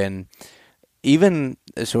big when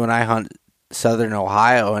I hunt southern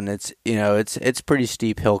Ohio and it's pretty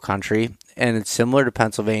steep hill country and it's similar to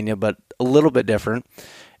Pennsylvania, but a little bit different.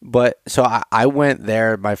 But so I went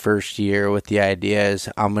there my first year with the idea is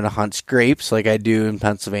I'm going to hunt scrapes like I do in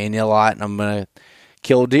Pennsylvania a lot, and I'm going to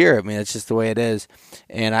kill deer. I mean, it's just the way it is.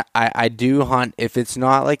 And I do hunt, if it's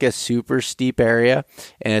not like a super steep area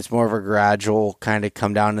and it's more of a gradual kind of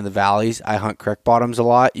come down in the valleys, I hunt creek bottoms a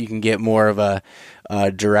lot. You can get more of a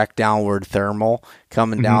direct downward thermal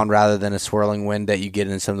coming down rather than a swirling wind that you get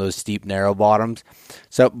in some of those steep, narrow bottoms.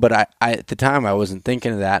 So, but I at the time I wasn't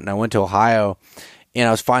thinking of that, and I went to Ohio and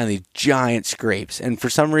I was finding these giant scrapes. And for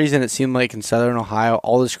some reason, it seemed like in southern Ohio,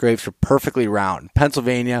 all the scrapes were perfectly round.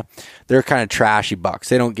 Pennsylvania, they're kind of trashy bucks.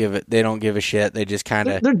 They don't give a shit. They just kind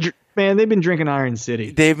of... Man, they've been drinking Iron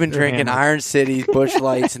City. They've been drinking Iron City, Busch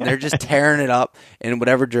Lights, and they're just tearing it up in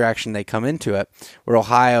whatever direction they come into it. Where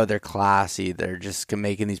Ohio, they're classy. They're just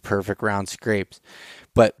making these perfect round scrapes.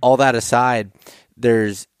 But all that aside,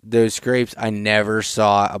 there's those scrapes, I never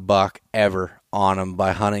saw a buck ever on them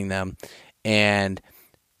by hunting them. And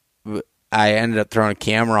I ended up throwing a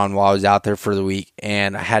camera on while I was out there for the week,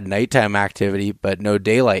 and I had nighttime activity, but no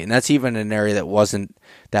daylight. And that's even an area that wasn't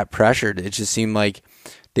that pressured. It just seemed like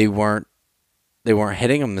they weren't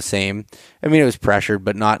hitting them the same. I mean, it was pressured,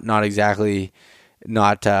 but not exactly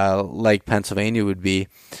like Pennsylvania would be.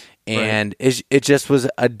 And right. It just was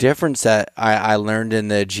a difference that I learned in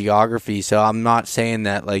the geography. So I'm not saying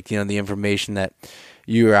that the information that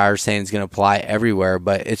you or I are saying is going to apply everywhere,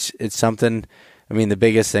 but it's something. I mean, the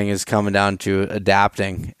biggest thing is coming down to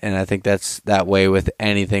adapting, and I think that's that way with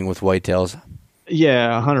anything with whitetails.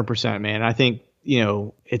 Yeah, 100%, man. I think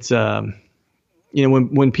it's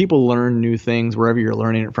when people learn new things, wherever you're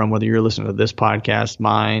learning it from, whether you're listening to this podcast,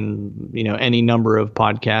 mine, any number of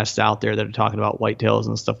podcasts out there that are talking about whitetails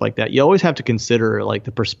and stuff like that, you always have to consider like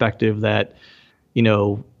the perspective that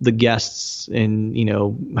the guests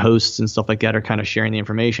and, hosts and stuff like that are kind of sharing the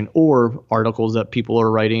information, or articles that people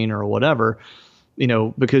are writing or whatever,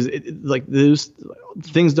 because those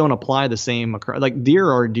things don't apply the same. Like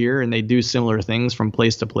deer are deer and they do similar things from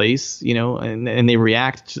place to place, and they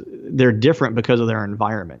react. They're different because of their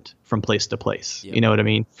environment from place to place. Yep. You know what I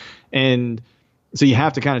mean? And so you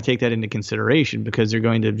have to kind of take that into consideration because they're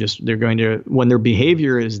going to, when their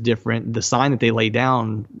behavior is different, the sign that they lay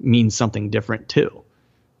down means something different too.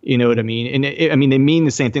 You know what I mean? And I mean, they mean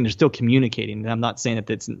the same thing. They're still communicating. And I'm not saying that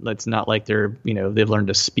that's not like they're, they've learned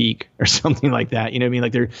to speak or something like that. You know what I mean?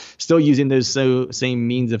 Like they're still using those same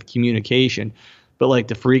means of communication, but like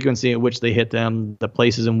the frequency at which they hit them, the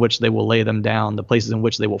places in which they will lay them down, the places in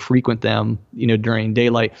which they will frequent them, during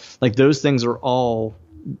daylight, like those things are all,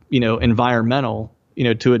 environmental,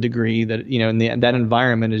 to a degree that, and that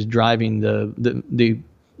environment is driving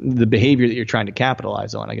the behavior that you're trying to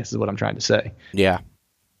capitalize on, I guess is what I'm trying to say. Yeah.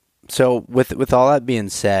 So with all that being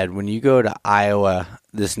said, when you go to Iowa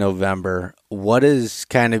this November, what is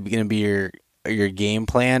kind of going to be your game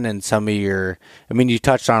plan and some of your, I mean, you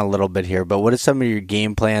touched on a little bit here, but what are some of your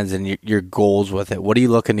game plans and your goals with it? What are you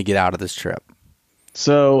looking to get out of this trip?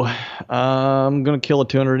 So I'm going to kill a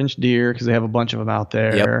 200-inch deer because they have a bunch of them out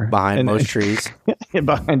there. Yep, behind most trees.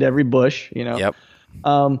 Behind every bush, Yep.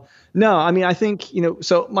 No, I mean, I think,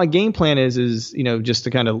 so my game plan is, just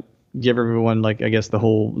to kind of give everyone, like, I guess the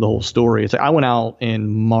whole story. It's like I went out in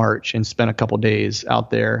March and spent a couple days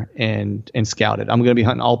out there and scouted. I'm going to be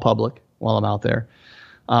hunting all public while I'm out there.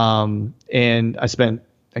 And I spent,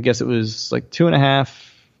 I guess it was like 2.5,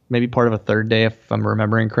 maybe part of a third day, if I'm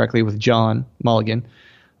remembering correctly, with John Mulligan.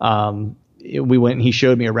 We went and he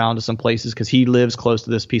showed me around to some places because he lives close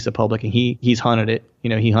to this piece of public and he's hunted it.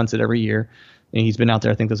 He hunts it every year. And he's been out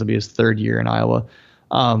there. I think this will be his third year in Iowa.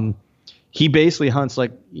 He basically hunts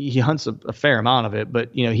a fair amount of it,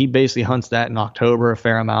 but he basically hunts that in October a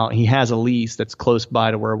fair amount. He has a lease that's close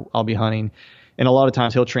by to where I'll be hunting, and a lot of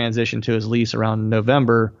times he'll transition to his lease around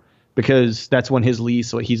November because that's when his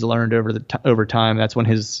lease, what he's learned over time, that's when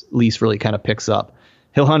his lease really kind of picks up.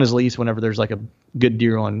 He'll hunt his lease whenever there's like a good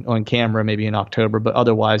deer on camera, maybe in October, but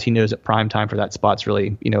otherwise he knows that prime time for that spot's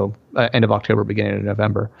really end of October, beginning of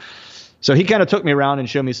November. So he kind of took me around and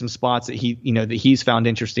showed me some spots that he's found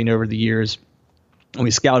interesting over the years. And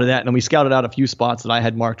we scouted that, and we scouted out a few spots that I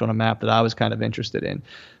had marked on a map that I was kind of interested in.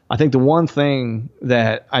 I think the one thing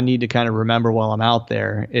that I need to kind of remember while I'm out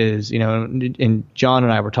there is, and John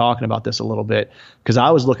and I were talking about this a little bit, because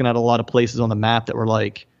I was looking at a lot of places on the map that were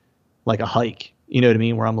like a hike, you know what I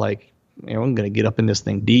mean? Where I'm like, I'm going to get up in this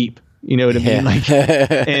thing deep, you know what I mean? Like,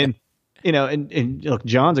 and look,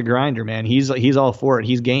 John's a grinder, man. He's all for it.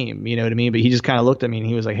 He's game, you know what I mean? But he just kind of looked at me and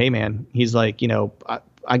he was like, hey man, he's like,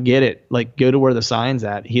 I get it. Like, go to where the sign's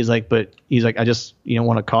at. He's like, but he's like, I just,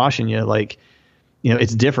 want to caution you, like,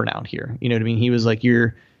 it's different out here. You know what I mean? He was like,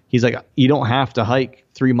 he's like, you don't have to hike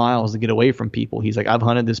 3 miles to get away from people. He's like, I've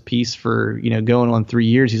hunted this piece for, going on 3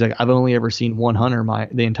 years. He's like, I've only ever seen one hunter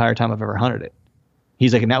the entire time I've ever hunted it.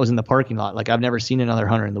 He's like, and that was in the parking lot. Like, I've never seen another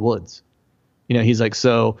hunter in the woods. He's like,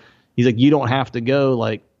 so he's like, you don't have to go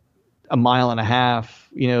like 1.5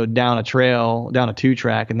 miles, down a trail, down a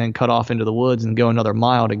 2-track, and then cut off into the woods and go another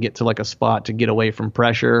mile to get to like a spot to get away from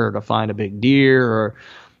pressure or to find a big deer or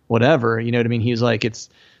whatever. You know what I mean? He's like,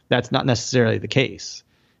 that's not necessarily the case.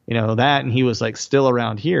 That, and he was like, still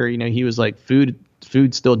around here, he was like, food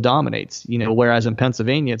still dominates, whereas in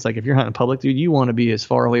Pennsylvania, it's like, if you're hunting public, dude, you want to be as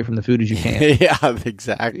far away from the food as you can. Yeah,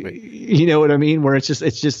 exactly. You know what I mean? Where it's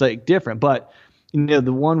just like different. But the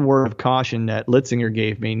one word of caution that Litzinger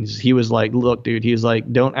gave me, he was like, look, dude, he's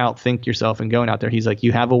like, don't outthink yourself and going out there. He's like,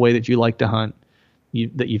 you have a way that you like to hunt,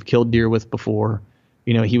 that you've killed deer with before.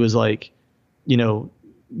 He was like,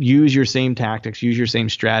 use your same tactics, use your same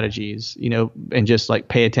strategies, and just like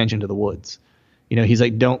pay attention to the woods. He's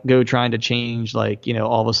like, don't go trying to change, like,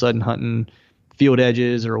 all of a sudden hunting field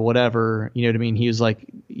edges or whatever. You know what I mean? He's like,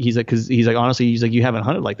 cause he's like, honestly, he's like, you haven't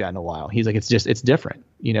hunted like that in a while. He's like, it's different.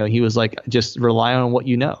 He was like, just rely on what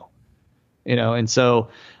and so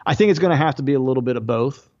I think it's going to have to be a little bit of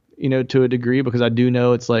both, to a degree, because I do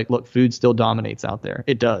know it's like, look, food still dominates out there.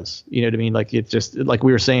 It does. You know what I mean? Like, it's just like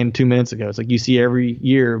we were saying 2 minutes ago. It's like you see every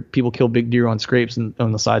year people kill big deer on scrapes and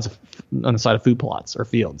on the side of food plots or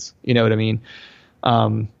fields. You know what I mean?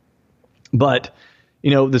 But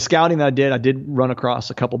the scouting that I did run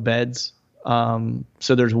across a couple beds.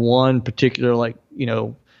 So there's one particular, like,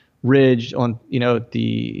 ridge on,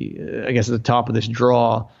 I guess at the top of this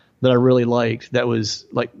draw that I really liked, that was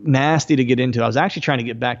like nasty to get into. I was actually trying to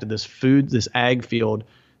get back to this ag field.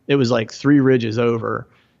 It was like 3 ridges over,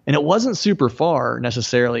 and it wasn't super far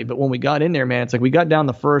necessarily. But when we got in there, man, it's like we got down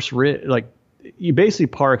the first ridge, like you basically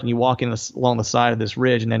park and you walk in along the side of this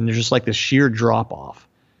ridge, and then there's just like this sheer drop off,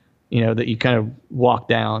 that you kind of walk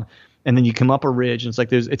down, and then you come up a ridge, and it's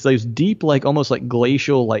like it's those deep, like almost like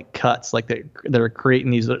glacial, like cuts, like that are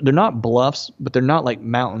creating these. They're not bluffs, but they're not like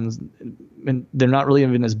mountains, and they're not really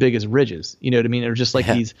even as big as ridges. You know what I mean? They're just like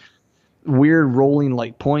these weird rolling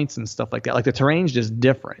like points and stuff like that. Like the terrain's just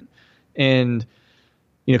different, and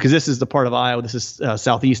because this is the part of Iowa. This is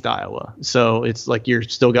southeast Iowa, so it's like you're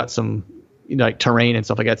still got some like terrain and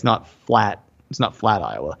stuff like that. It's not flat. It's not flat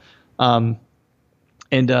Iowa.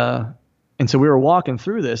 And so we were walking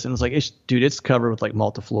through this, and it's like, it's covered with like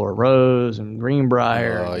multiflora rose and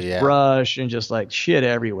greenbrier, and brush, and just like shit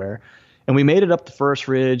everywhere. And we made it up the first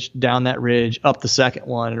ridge, down that ridge, up the second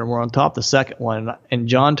one, and we're on top of the second one. And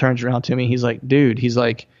John turns around to me. He's like, dude,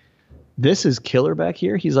 this is killer back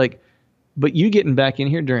here. He's like, but you getting back in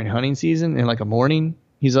here during hunting season in like a morning?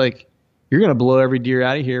 He's like, you're going to blow every deer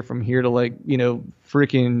out of here from here to like,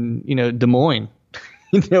 freaking, Des Moines.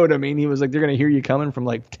 You know what I mean? He was like, they're going to hear you coming from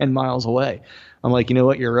like 10 miles away. I'm like, you know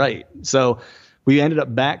what? You're right. So we ended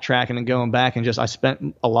up backtracking and going back, and I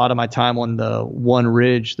spent a lot of my time on the one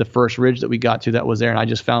ridge, the first ridge that we got to that was there. And I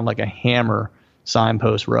just found like a hammer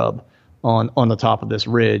signpost rub on the top of this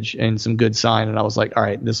ridge and some good sign. And I was like, all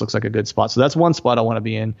right, this looks like a good spot. So that's one spot I want to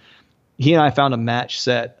be in. He and I found a match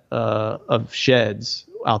set of sheds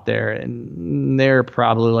out there, and they're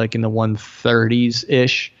probably like in the 130s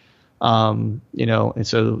ish. And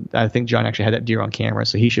so I think John actually had that deer on camera,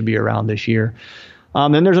 so he should be around this year.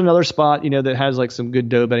 Then there's another spot, that has like some good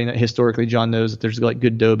doe bedding that historically John knows that there's like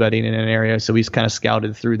good doe bedding in an area. So he's kind of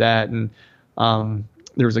scouted through that. And,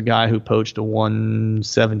 there was a guy who poached a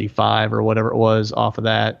 175 or whatever it was off of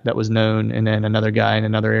that was known. And then another guy in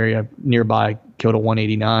another area nearby killed a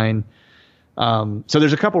 189. So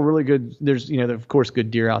there's a couple really good, there's, of course,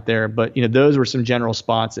 good deer out there, but, those were some general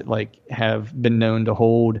spots that like have been known to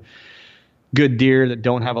hold good deer that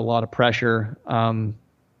don't have a lot of pressure. I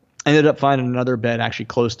ended up finding another bed actually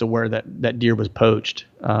close to where that deer was poached.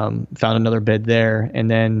 Found another bed there.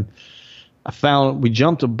 And then we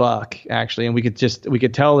jumped a buck actually, and we could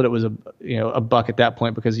tell that it was a buck at that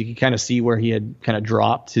point, because you could kind of see where he had kind of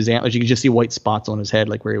dropped his antlers. You could just see white spots on his head,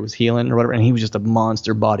 like where he was healing or whatever. And he was just a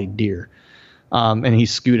monster bodied deer. And he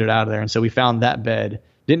scooted out of there. And so we found that bed,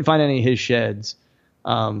 didn't find any of his sheds.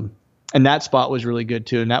 And that spot was really good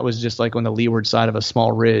too. And that was just like on the leeward side of a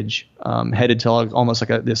small ridge, headed to almost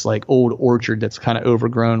like this like old orchard that's kind of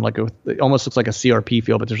overgrown. It almost looks like a CRP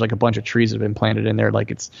field, but there's like a bunch of trees that have been planted in there.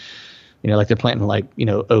 Like it's, like they're planting like,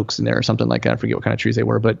 oaks in there or something like that. I forget what kind of trees they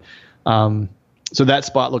were, but, so that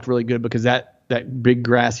spot looked really good, because that big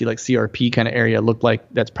grassy, like CRP kind of area looked like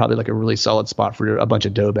that's probably like a really solid spot for a bunch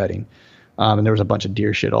of doe bedding. And there was a bunch of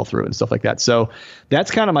deer shit all through it and stuff like that. So that's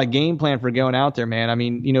kind of my game plan for going out there, man. I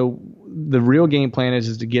mean, the real game plan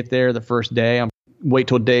is to get there the first day. I'm wait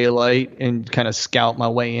till daylight and kind of scout my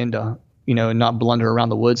way into, and not blunder around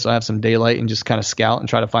the woods. So I have some daylight and just kind of scout and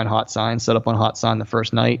try to find hot signs, set up on hot sign the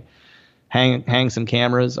first night, hang some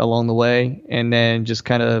cameras along the way, and then just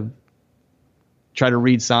kind of try to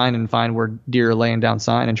read sign and find where deer are laying down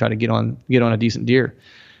sign and try to get on a decent deer.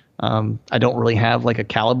 I don't really have like a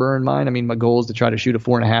caliber in mind. I mean, my goal is to try to shoot a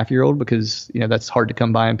 4.5-year-old, because, that's hard to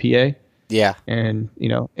come by in PA. Yeah. And,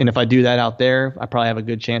 and if I do that out there, I probably have a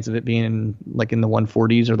good chance of it being in the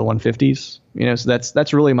 140s or the 150s, so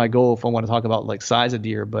that's really my goal if I want to talk about like size of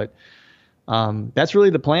deer. But, that's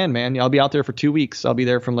really the plan, man. I'll be out there for 2 weeks. I'll be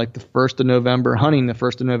there from like the 1st of November, hunting the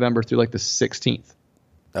 1st of November through like the 16th.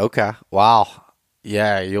 Okay. Wow.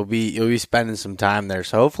 Yeah. You'll be spending some time there.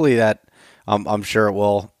 So hopefully that, I'm sure it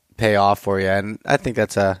will pay off for you, and I think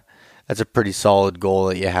that's a pretty solid goal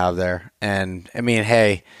that you have there. And I mean,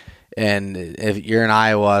 hey, and if you're in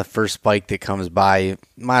Iowa, first spike that comes by, you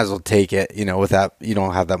might as well take it, without, you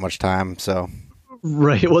don't have that much time. So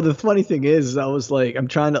right. Well, the funny thing is, I was like, I'm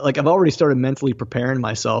trying to, like, I've already started mentally preparing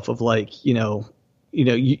myself of like,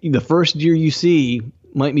 the first deer you see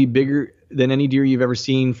might be bigger than any deer you've ever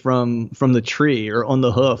seen from the tree or on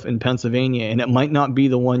the hoof in Pennsylvania, and it might not be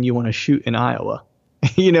the one you want to shoot in Iowa.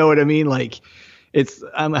 You know what I mean? Like,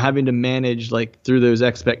 I'm having to manage like through those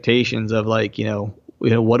expectations of like,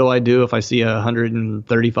 what do I do if I see a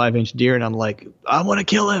 135-inch deer and I'm like, I want to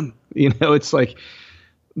kill him? It's like,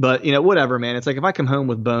 but whatever, man. It's like, if I come home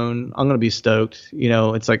with bone, I'm gonna be stoked.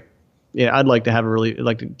 It's like, yeah, I'd like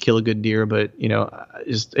to kill a good deer, but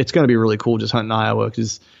it's gonna be really cool just hunting Iowa,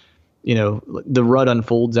 because the rut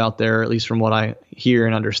unfolds out there, at least from what I hear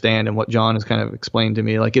and understand and what John has kind of explained to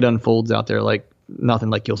me. Like, it unfolds out there like nothing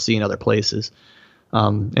like you'll see in other places.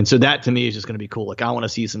 And so that to me is just going to be cool. Like, I want to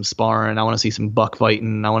see some sparring. I want to see some buck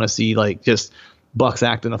fighting. I want to see like just bucks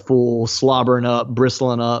acting a fool, slobbering up,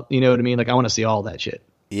 bristling up. You know what I mean? Like, I want to see all that shit.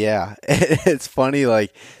 Yeah. It's funny.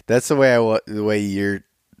 Like, that's the way you're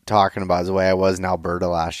talking about is the way I was in Alberta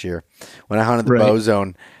last year. When I hunted the bow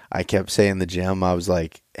zone, I kept saying in the gym, I was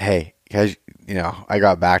like, hey, guys, I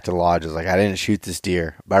got back to the lodge. I was like, I didn't shoot this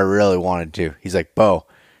deer, but I really wanted to. He's like, Bo,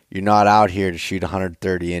 you're not out here to shoot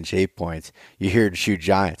 130-inch 8-points. You're here to shoot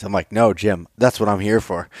giants. I'm like, no, Jim, that's what I'm here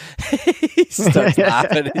for. He starts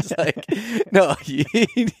laughing. He's like, no, you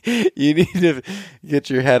need to get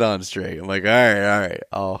your head on straight. I'm like, all right.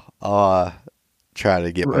 I'll try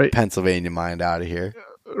to get my Pennsylvania mind out of here.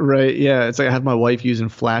 Right. Yeah. It's like I have my wife using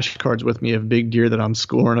flashcards with me of big deer that I'm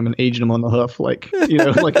scoring them and aging them on the hoof. Like,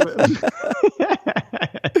 like.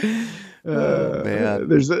 Man.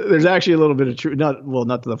 There's actually a little bit of truth, not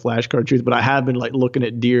to the flashcard truth, but I have been like looking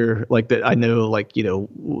at deer like that. I know like,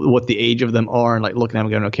 what the age of them are and like looking at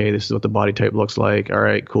them going, okay, this is what the body type looks like. All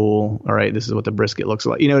right, cool. All right. This is what the brisket looks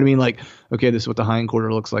like. You know what I mean? Like, okay, this is what the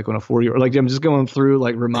hindquarter looks like on a 4-year. Like I'm just going through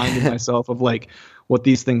like reminding myself of like what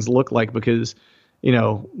these things look like because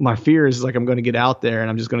my fear is like I'm going to get out there and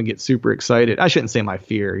I'm just going to get super excited. I shouldn't say my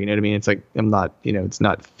fear, you know what I mean? It's like I'm not, it's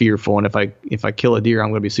not fearful. And if I kill a deer, I'm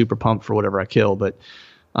going to be super pumped for whatever I kill. But,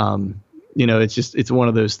 it's one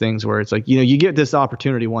of those things where it's like, you get this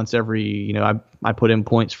opportunity once every, I put in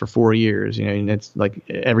points for 4 years, and it's like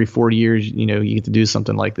every 4 years, you get to do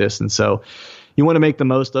something like this. And so you want to make the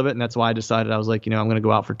most of it. And that's why I decided I was like, I'm going to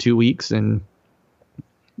go out for 2 weeks and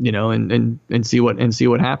and see what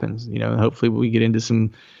happens, hopefully we get into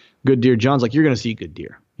some good deer. John's like, you're going to see good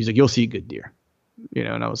deer. He's like, you'll see good deer,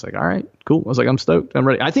 and I was like, all right, cool. I was like, I'm stoked. I'm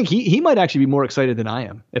ready. I think he might actually be more excited than I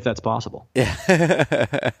am, if that's possible. Yeah.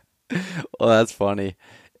 Well, that's funny.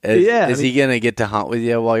 Is he going to get to hunt with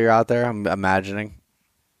you while you're out there? I'm imagining.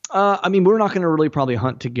 We're not going to really probably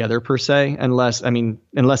hunt together per se, unless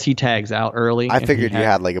he tags out early. I figured you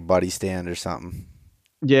had like a buddy stand or something.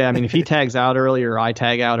 Yeah, if he tags out early or I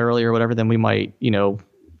tag out early or whatever, then we might,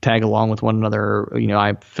 tag along with one another.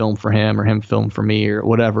 I film for him or him film for me or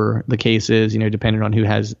whatever the case is, depending on who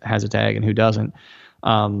has a tag and who doesn't.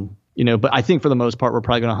 But I think for the most part, we're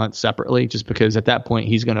probably going to hunt separately just because at that point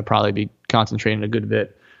he's going to probably be concentrating a good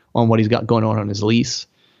bit on what he's got going on his lease.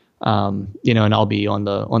 And I'll be on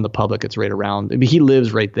the public. It's right around. He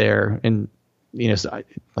lives right there and, so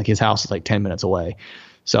like his house is like 10 minutes away.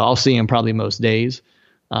 So I'll see him probably most days.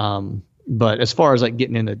 But as far as like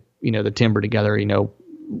getting in the timber together,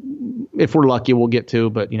 if we're lucky, we'll get to,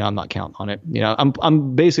 but I'm not counting on it.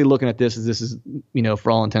 I'm basically looking at this as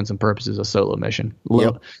for all intents and purposes, a solo mission.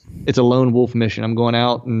 Yep. It's a lone wolf mission. I'm going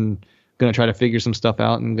out and going to try to figure some stuff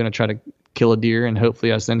out and going to try to kill a deer. And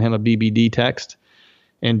hopefully I send him a BBD text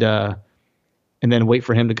and then wait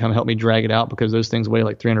for him to come help me drag it out because those things weigh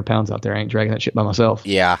like 300 pounds out there. I ain't dragging that shit by myself.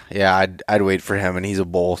 Yeah. I'd wait for him, and he's a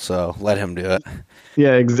bull, so let him do it.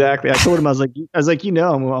 Yeah, exactly. I told him, I was like,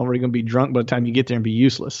 I'm already going to be drunk by the time you get there and be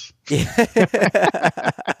useless.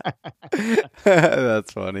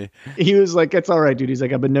 That's funny. He was like, "It's all right, dude." He's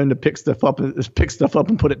like, "I've been known to pick stuff up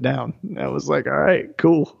and put it down." And I was like, "All right,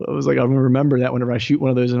 cool." I was like, "I'm gonna remember that whenever I shoot one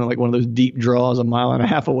of those in like one of those deep draws a mile and a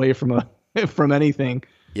half away from anything."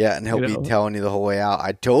 Yeah, and he'll be telling you the whole way out,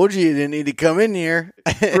 "I told you didn't need to come in here."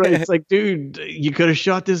 Right? It's like, dude, you could have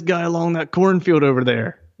shot this guy along that cornfield over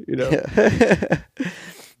there.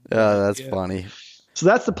 Oh, that's funny. So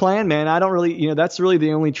that's the plan, man. I don't really, that's really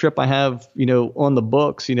the only trip I have, on the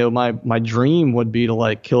books. My dream would be to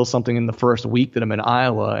like kill something in the first week that I'm in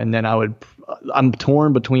Iowa. And then I'm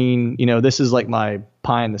torn between, this is like my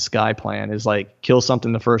pie in the sky plan is like kill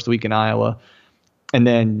something the first week in Iowa. And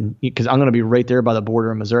then because I'm going to be right there by the border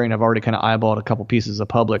of Missouri, and I've already kind of eyeballed a couple pieces of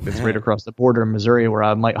public that's right across the border of Missouri where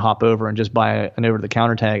I might hop over and just buy an over the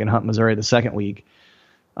counter tag and hunt Missouri the second week.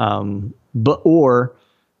 Or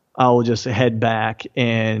I'll just head back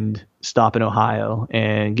and stop in Ohio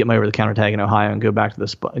and get my over the counter tag in Ohio and go back to the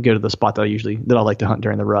spot that I like to hunt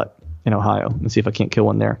during the rut in Ohio and see if I can't kill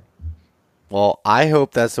one there. Well, I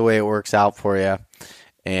hope that's the way it works out for you.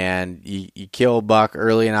 And you kill a buck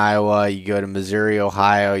early in Iowa, you go to Missouri,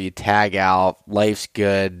 Ohio, you tag out, life's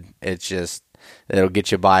good. It'll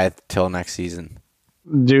get you by till next season.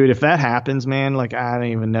 Dude, if that happens, man, like I don't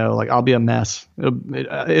even know, like I'll be a mess.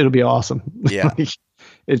 It'll be awesome. Yeah.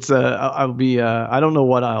 I'll be I don't know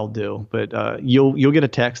what I'll do, but you'll get a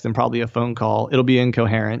text and probably a phone call. It'll be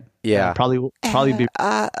incoherent. Yeah. Probably be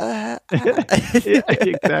yeah,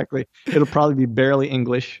 exactly. It'll probably be barely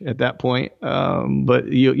English at that point. But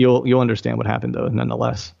you'll understand what happened though,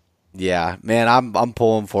 nonetheless. Yeah, man, I'm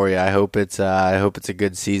pulling for you. I hope it's a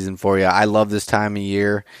good season for you. I love this time of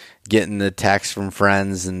year, getting the texts from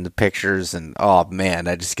friends and the pictures, and oh man,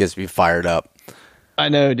 that just gets me fired up. I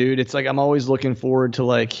know, dude. It's like I'm always looking forward to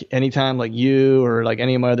like anytime like you or like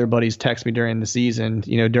any of my other buddies text me during the season,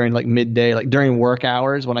 during like midday, like during work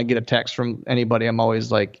hours when I get a text from anybody, I'm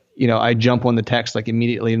always like, I jump on the text like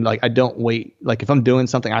immediately and like I don't wait. Like if I'm doing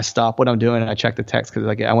something, I stop what I'm doing and I check the text because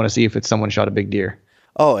like I want to see if it's someone shot a big deer.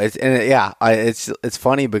 Oh, it's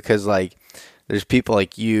funny because like there's people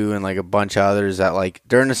like you and like a bunch of others that like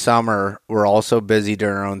during the summer we're all so busy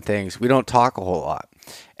doing our own things. We don't talk a whole lot.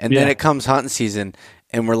 And then it comes hunting season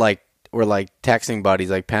and we're like texting buddies,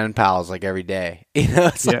 like pen pals, like every day.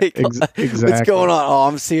 It's like, exactly. What's going on? Oh,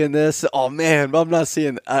 I'm seeing this. Oh man, I'm not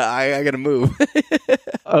seeing. I gotta move.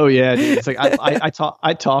 Oh yeah, dude. It's like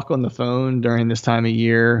I talk on the phone during this time of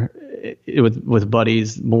year with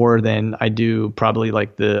buddies more than I do probably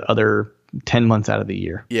like the other 10 months out of the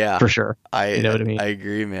year. Yeah, for sure. You know what I mean? I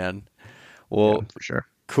agree, man. Well, yeah, for sure.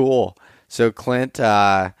 Cool. So Clint,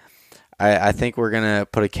 I think we're going to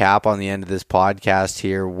put a cap on the end of this podcast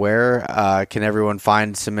here. Where can everyone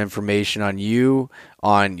find some information on you,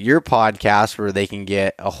 on your podcast, where they can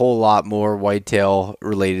get a whole lot more whitetail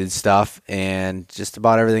related stuff and just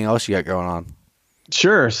about everything else you got going on?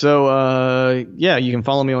 Sure. So, you can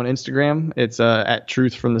follow me on Instagram. It's at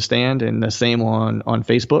Truth from the Stand, and the same on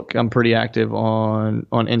Facebook. I'm pretty active on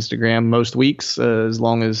Instagram most weeks, as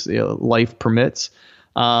long as life permits.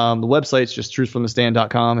 The website's just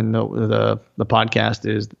truthfromthestand.com, and the podcast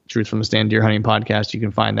is Truth from the Stand Deer Hunting Podcast. You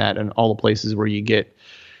can find that in all the places where you get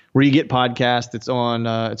podcasts. It's on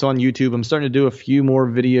YouTube. I'm starting to do a few more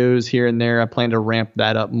videos here and there. I plan to ramp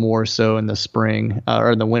that up more so in the spring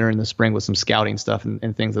or in the winter and the spring with some scouting stuff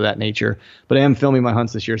and things of that nature. But I am filming my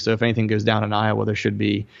hunts this year, so if anything goes down in Iowa, there should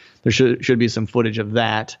be some footage of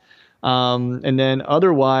that. And then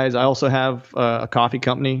otherwise, I also have a coffee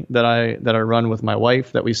company that I run with my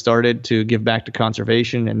wife that we started to give back to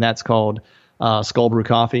conservation, and that's called Skull Brew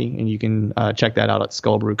Coffee, and you can check that out at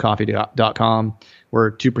skullbrewcoffee.com.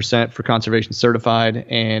 We're 2% for conservation certified,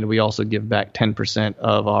 and we also give back 10%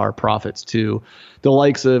 of our profits to the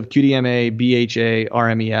likes of QDMA, BHA,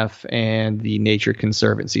 RMEF, and the Nature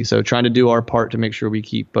Conservancy. So trying to do our part to make sure we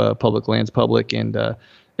keep public lands public and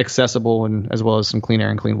accessible, and as well as some clean air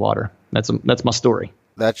and clean water. That's my story.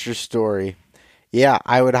 That's your story. Yeah,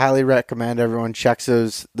 I would highly recommend everyone checks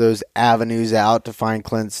those avenues out to find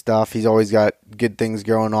Clint's stuff. He's always got good things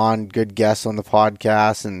going on, good guests on the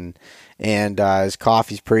podcast, and his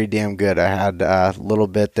coffee's pretty damn good. I had a little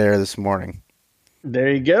bit there this morning.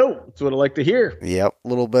 There you go. That's what I like to hear. Yep, a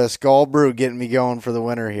little bit of Skull Brew getting me going for the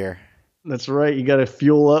winter here. That's right. You got to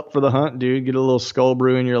fuel up for the hunt, dude. Get a little Skull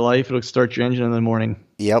Brew in your life. It'll start your engine in the morning.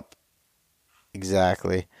 Yep,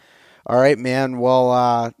 exactly. All right, man. Well,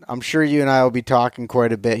 I'm sure you and I will be talking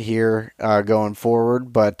quite a bit here going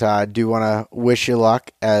forward, but I do want to wish you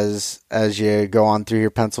luck as you go on through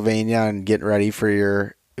your Pennsylvania and get ready for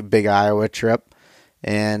your big Iowa trip.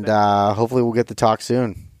 And hopefully we'll get to talk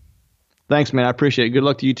soon. Thanks, man. I appreciate it. Good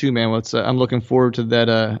luck to you too, man. I'm looking forward to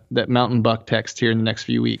that mountain buck text here in the next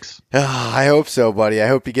few weeks. I hope so, buddy. I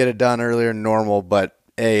hope you get it done earlier than normal, but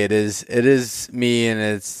hey, it is me, and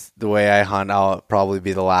it's the way I hunt. I'll probably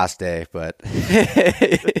be the last day, but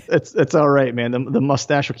it's all right, man. The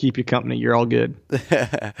mustache will keep you company. You're all good.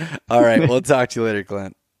 All right, we'll talk to you later,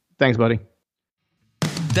 Clint. Thanks, buddy.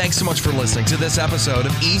 Thanks so much for listening to this episode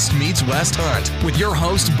of East Meets West Hunt with your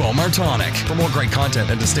host, Bo Martonic. For more great content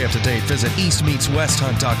and to stay up to date, visit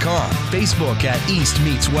eastmeetswesthunt.com, Facebook at East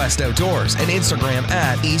Meets West Outdoors, and Instagram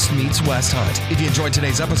at East Meets West Hunt. If you enjoyed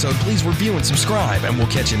today's episode, please review and subscribe, and we'll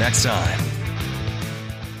catch you next time.